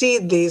beginning to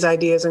seed these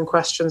ideas and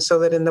questions so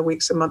that in the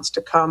weeks and months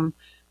to come,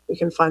 we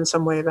can find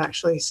some way of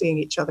actually seeing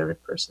each other in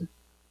person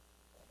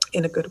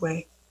in a good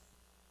way.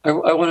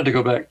 I wanted to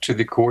go back to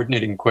the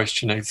coordinating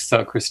question. I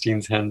saw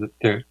Christine's hand up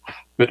there.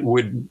 But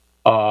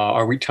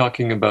are we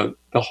talking about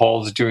the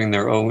halls doing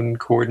their own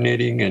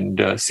coordinating and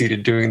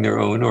CETA doing their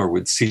own, or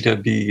would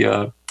CETA be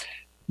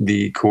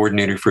the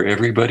coordinator for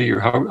everybody, or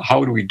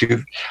how do we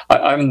do?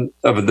 I'm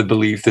of the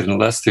belief that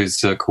unless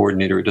there's a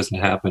coordinator, it doesn't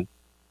happen.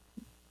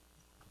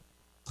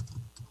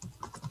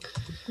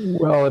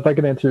 Well, if I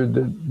can answer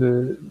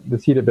the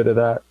CETA bit of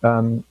that,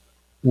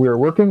 we're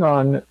working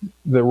on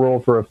the role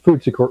for a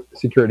food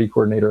security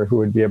coordinator who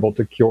would be able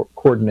to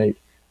coordinate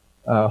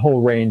a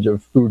whole range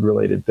of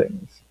food-related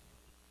things.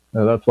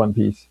 That's one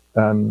piece.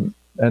 And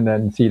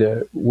then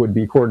CETA would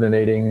be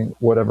coordinating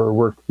whatever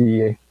work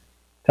fee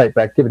type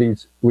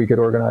activities we could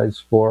organize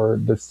for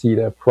the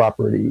CETA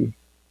property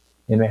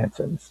in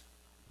Manson's.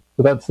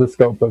 So that's the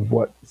scope of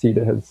what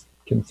CETA has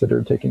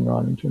considered taking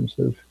on in terms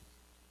of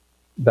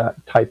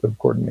that type of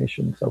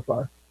coordination so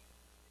far.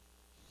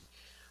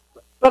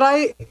 But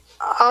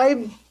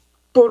I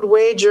would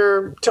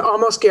wager to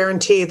almost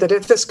guarantee that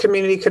if this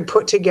community could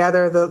put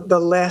together the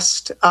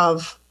list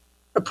of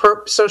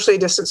socially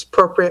distanced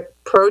appropriate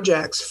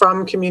projects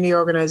from community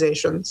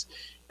organizations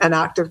and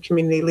active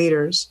community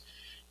leaders,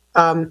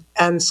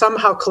 and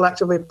somehow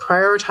collectively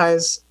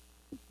prioritize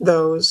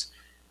those,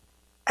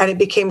 and it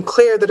became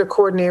clear that a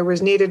coordinator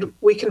was needed,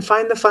 we can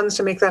find the funds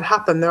to make that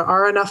happen. There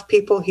are enough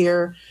people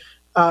here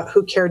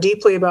who care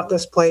deeply about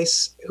this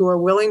place, who are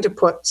willing to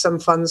put some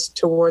funds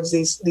towards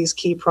these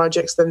key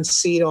projects, then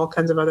seed all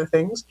kinds of other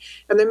things.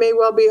 And there may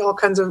well be all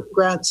kinds of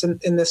grants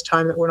in this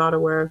time that we're not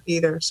aware of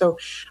either. So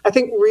I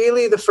think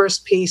really the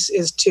first piece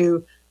is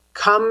to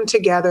come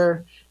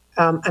together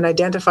and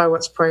identify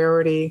what's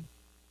priority,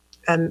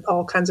 and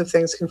all kinds of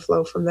things can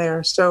flow from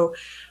there. So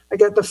I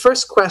get the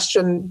first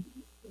question,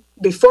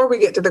 before we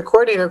get to the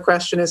coordinator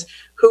question, is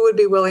who would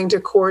be willing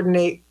to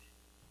coordinate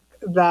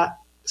that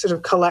sort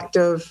of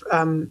collective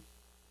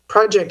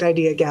project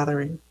idea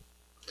gathering?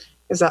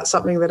 Is that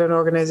something that an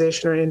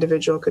organization or an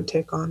individual could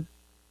take on?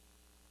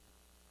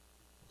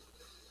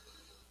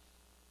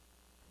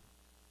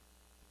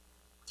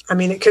 I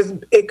mean,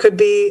 it could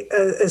be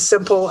as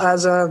simple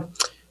as a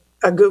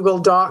Google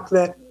Doc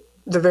that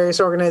the various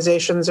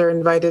organizations are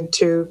invited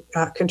to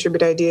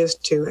contribute ideas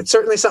to. It's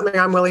certainly something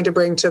I'm willing to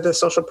bring to the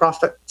Social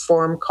Profit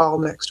Forum call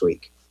next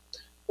week,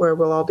 where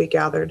we'll all be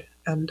gathered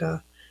and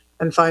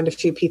find a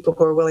few people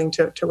who are willing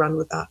to run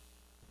with that.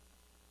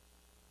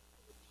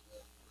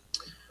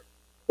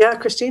 Yeah,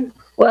 Christine?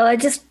 Well,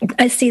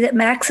 I see that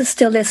Max is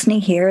still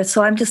listening here,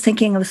 so I'm just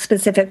thinking of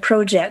specific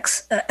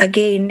projects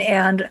again,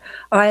 and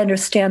I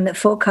understand that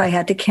FOCI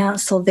had to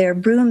cancel their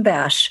Broom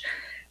Bash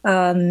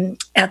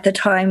at the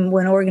time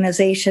when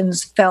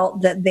organizations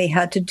felt that they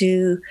had to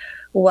do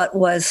what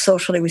was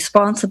socially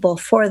responsible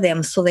for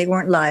them, so they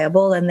weren't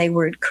liable, and they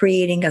were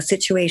creating a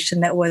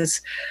situation that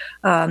was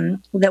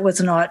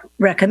not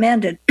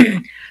recommended.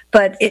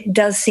 But it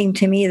does seem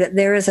to me that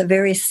there is a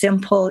very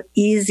simple,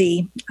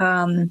 easy,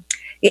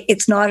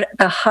 it's not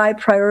a high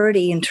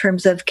priority in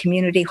terms of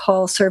community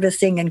hall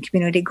servicing and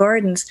community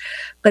gardens,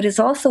 but it's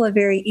also a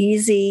very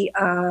easy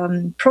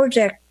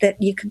project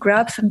that you could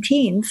grab some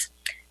teens,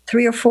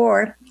 3 or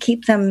 4,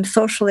 keep them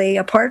socially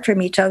apart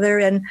from each other,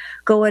 and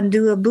go and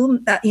do a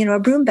broom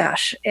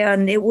bash.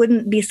 And it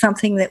wouldn't be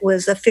something that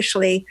was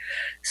officially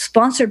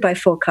sponsored by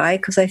FOCI,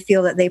 because I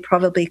feel that they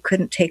probably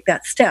couldn't take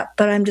that step.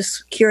 But I'm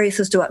just curious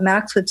as to what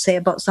Max would say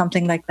about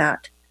something like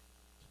that.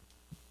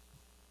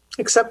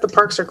 Except the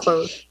parks are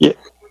closed.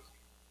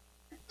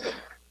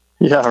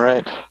 Yeah,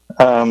 right.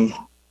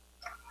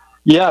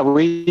 Yeah,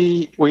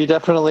 we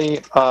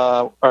definitely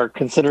are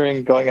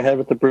considering going ahead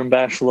with the Broom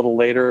Bash a little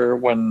later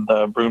when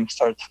the broom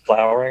starts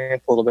flowering.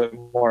 It's a little bit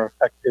more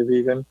effective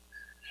even.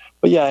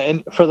 But yeah,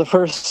 and for the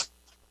first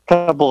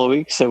couple of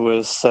weeks, it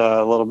was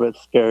a little bit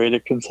scary to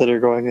consider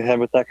going ahead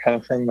with that kind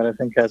of thing. But I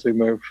think as we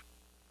move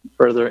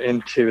further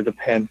into the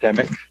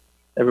pandemic,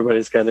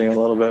 everybody's getting a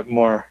little bit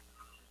more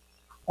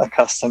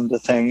accustomed to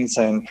things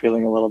and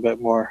feeling a little bit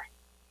more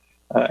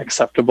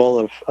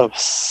acceptable of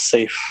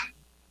safe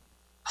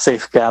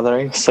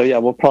gathering. So yeah,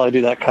 we'll probably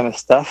do that kind of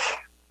stuff.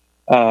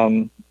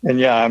 And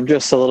yeah, I'm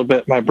just a little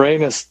bit, my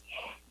brain is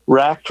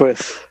racked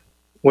with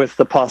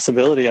the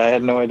possibility. I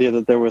had no idea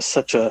that there was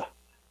such a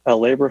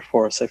labor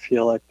force. I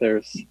feel like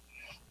there's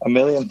a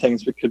million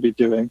things we could be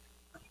doing.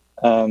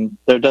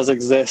 There does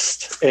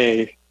exist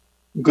a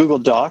Google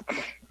Doc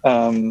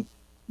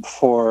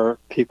for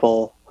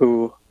people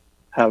who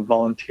have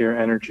volunteer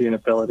energy and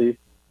ability.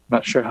 I'm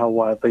not sure how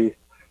widely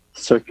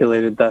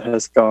circulated that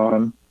has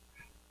gone,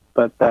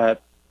 but that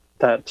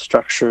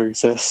structure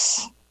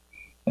exists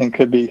and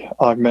could be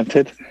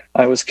augmented.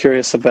 I was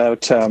curious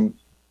about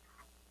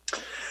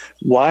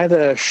why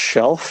the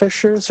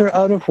shellfishers are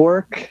out of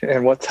work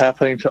and what's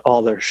happening to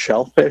all their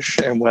shellfish,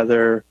 and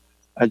whether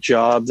a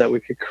job that we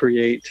could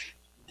create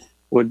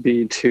would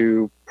be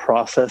to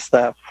process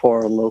that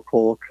for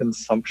local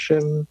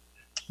consumption,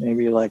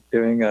 maybe like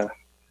doing a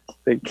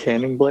big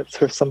canning blitz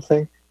or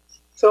something.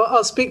 So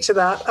I'll speak to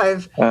that.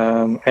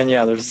 And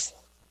yeah, there's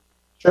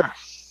sure.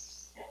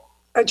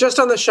 Just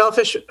on the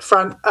shellfish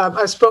front,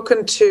 I've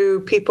spoken to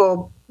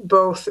people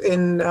both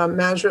in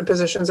management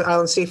positions at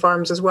Island Sea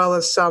Farms as well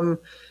as some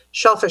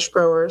shellfish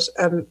growers.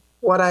 And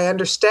what I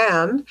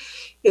understand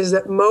is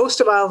that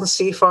most of Island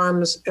Sea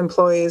Farms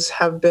employees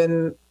have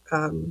been,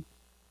 I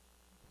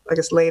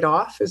guess, laid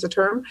off is the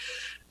term,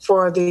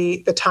 for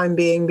the time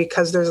being,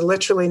 because there's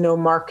literally no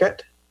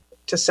market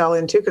to sell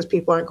into because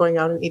people aren't going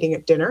out and eating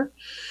at dinner.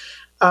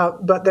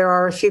 but there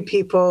are a few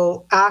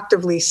people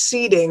actively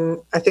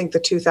seeding, I think, the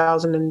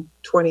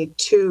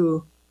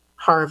 2022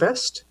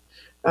 harvest,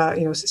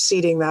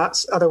 seeding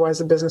that. Otherwise,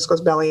 the business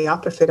goes belly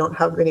up if they don't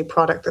have any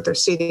product that they're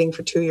seeding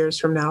for 2 years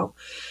from now.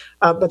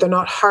 But they're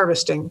not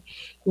harvesting.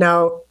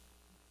 Now,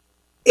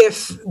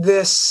 if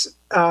this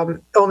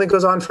only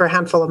goes on for a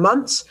handful of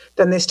months,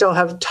 then they still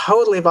have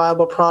totally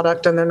viable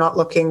product and they're not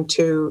looking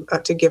to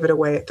give it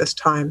away at this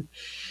time.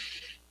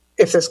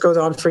 If this goes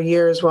on for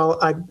years, well,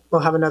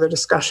 we'll have another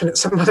discussion at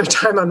some other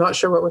time. I'm not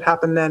sure what would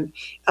happen then.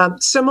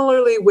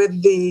 Similarly,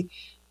 with the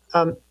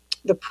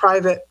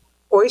private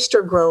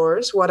oyster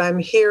growers, what I'm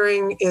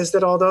hearing is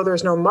that although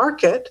there's no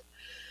market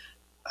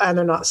and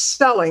they're not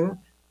selling,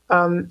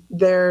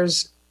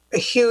 there's a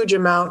huge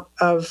amount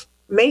of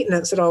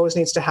maintenance that always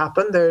needs to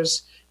happen.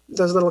 There's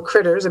those little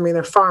critters. I mean,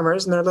 they're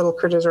farmers and their little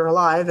critters are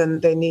alive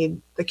and they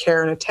need the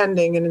care and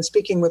attending. And in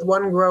speaking with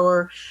one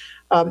grower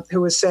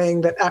who was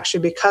saying that actually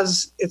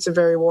because it's a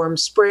very warm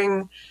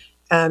spring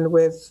and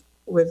with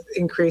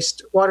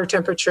increased water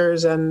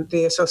temperatures and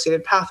the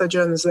associated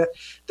pathogens, that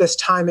this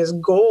time is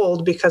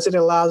gold because it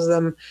allows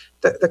them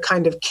the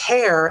kind of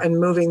care and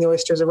moving the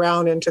oysters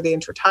around into the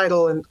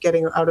intertidal and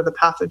getting out of the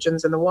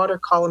pathogens in the water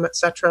column,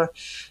 etc.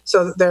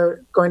 So that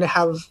they're going to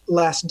have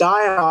less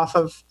die-off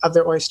of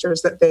their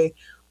oysters that they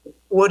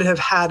would have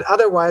had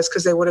otherwise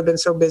because they would have been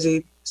so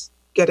busy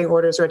getting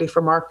orders ready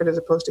for market as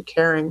opposed to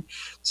caring.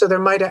 So there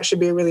might actually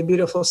be a really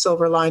beautiful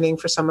silver lining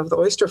for some of the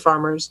oyster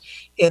farmers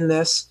in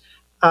this.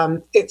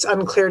 It's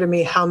unclear to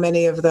me how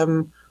many of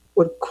them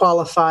would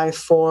qualify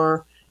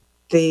for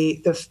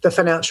the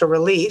financial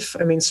relief.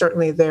 I mean,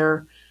 certainly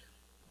their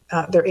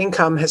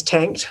income has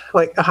tanked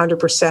like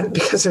 100%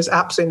 because there's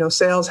absolutely no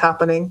sales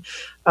happening.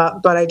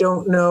 But I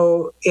don't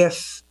know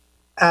if,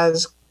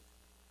 as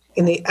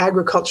in the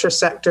agriculture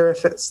sector,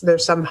 if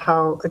there's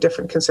somehow a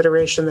different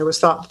consideration. There was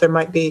thought that there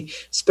might be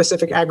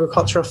specific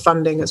agricultural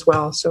funding as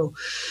well. So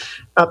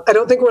I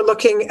don't think we're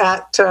looking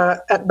at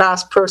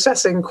mass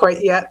processing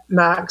quite yet,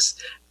 Max.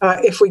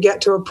 If we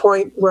get to a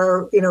point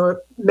where,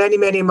 many,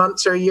 many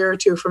months or a year or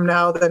two from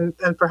now, then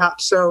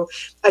perhaps so.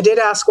 I did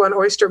ask one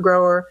oyster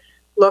grower,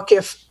 look,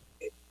 if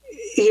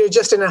you're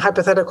just in a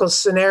hypothetical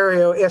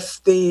scenario,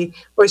 if the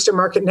oyster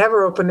market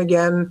never opened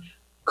again,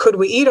 could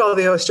we eat all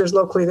the oysters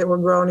locally that were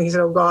grown? And he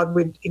said, oh God,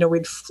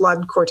 we'd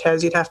flood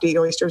Cortes. You'd have to eat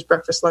oysters,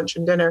 breakfast, lunch,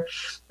 and dinner,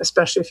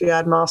 especially if you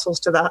add mussels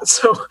to that.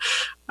 So,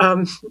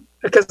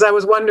 because I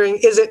was wondering,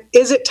 is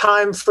it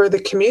time for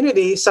the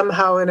community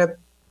somehow in a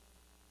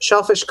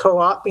shellfish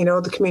co-op,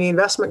 the community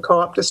investment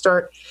co-op, to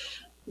start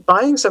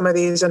buying some of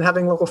these and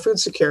having local food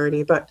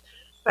security? But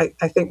I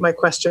think my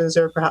questions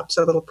are perhaps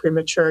a little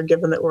premature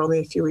given that we're only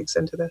a few weeks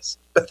into this.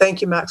 But thank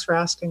you, Max, for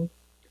asking.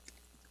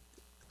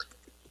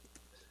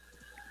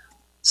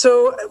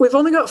 So we've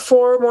only got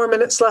 4 more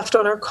minutes left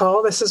on our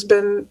call. This has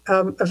been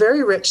a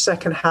very rich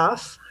second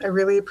half. I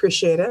really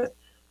appreciate it.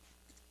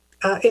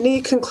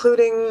 Any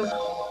concluding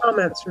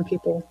comments from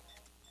people?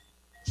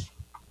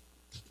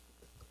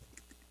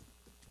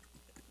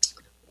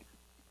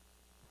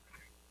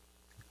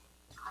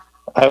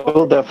 I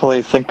will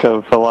definitely think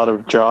of a lot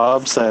of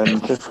jobs,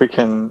 and if we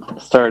can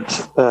start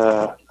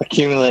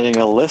accumulating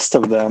a list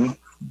of them,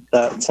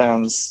 that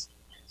sounds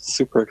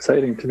super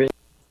exciting to me.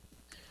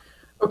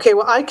 Okay,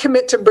 well, I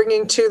commit to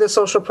bringing to the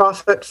Social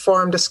Profit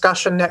Forum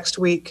discussion next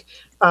week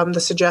the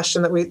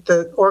suggestion that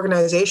the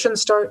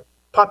organizations start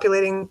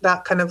populating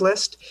that kind of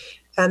list,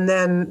 and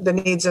then the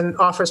needs and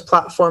offers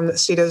platform that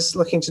CETA is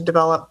looking to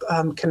develop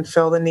can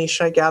fill the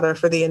niche, I gather,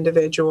 for the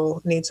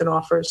individual needs and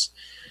offers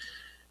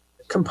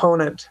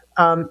component.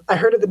 I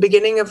heard at the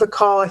beginning of the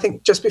call, I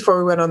think just before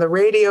we went on the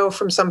radio,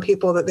 from some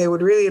people that they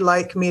would really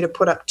like me to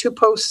put up 2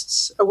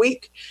 posts a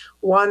week,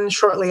 one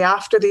shortly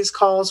after these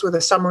calls with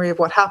a summary of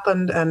what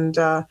happened. And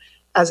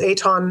as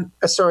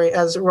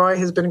Roy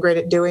has been great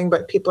at doing,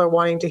 but people are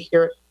wanting to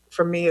hear it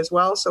from me as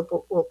well.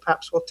 So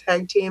perhaps we'll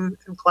tag team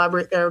and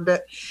collaborate there a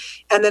bit.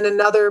 And then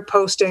another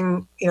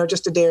posting,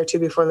 just a day or two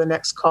before the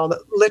next call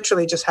that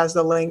literally just has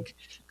the link,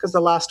 because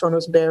the last one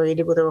was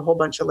buried with a whole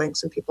bunch of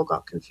links and people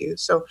got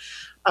confused. So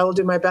I will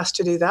do my best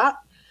to do that.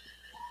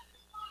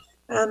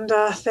 And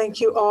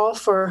thank you all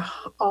for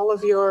all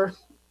of your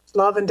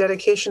love and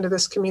dedication to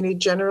this community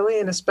generally,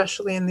 and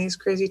especially in these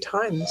crazy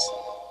times.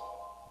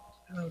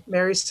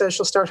 Mary says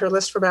she'll start her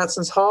list for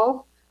Manson's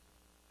Hall.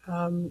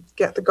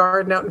 Get the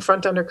garden out in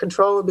front under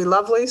control would be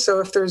lovely.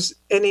 So if there's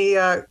any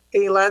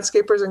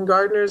landscapers and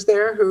gardeners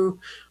there who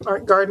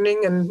aren't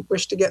gardening and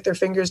wish to get their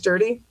fingers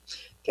dirty,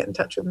 get in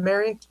touch with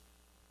Mary.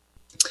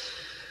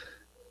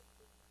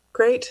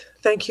 Great.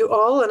 Thank you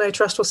all. And I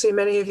trust we'll see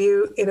many of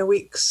you in a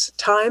week's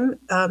time.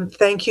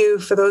 Thank you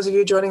for those of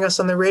you joining us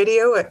on the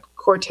radio at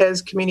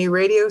Cortes Community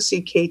Radio,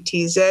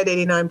 CKTZ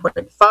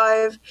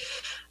 89.5.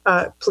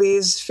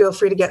 Please feel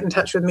free to get in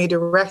touch with me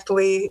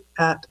directly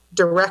at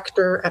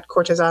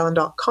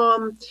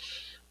director@cortesisland.com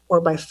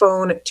or by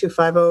phone at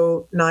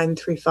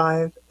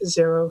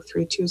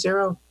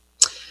 250-935-0320.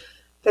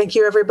 Thank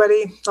you,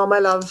 everybody. All my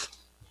love.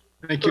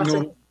 Thank you,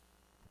 Noel.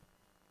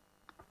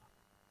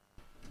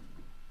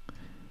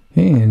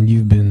 And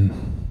you've been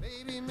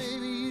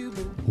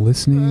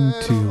listening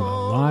to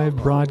a live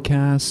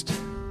broadcast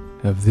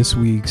of this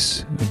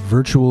week's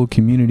virtual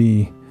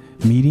community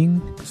meeting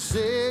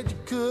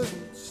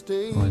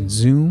on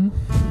Zoom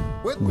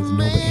with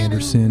Noba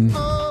Anderson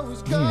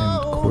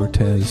and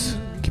Cortes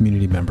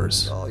community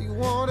members.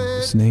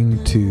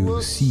 Listening to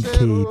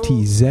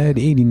CKTZ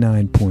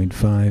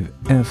 89.5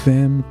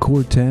 FM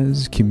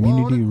Cortes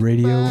Community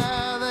Radio,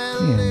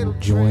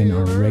 and join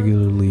our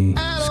regularly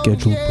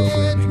scheduled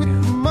programming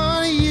now.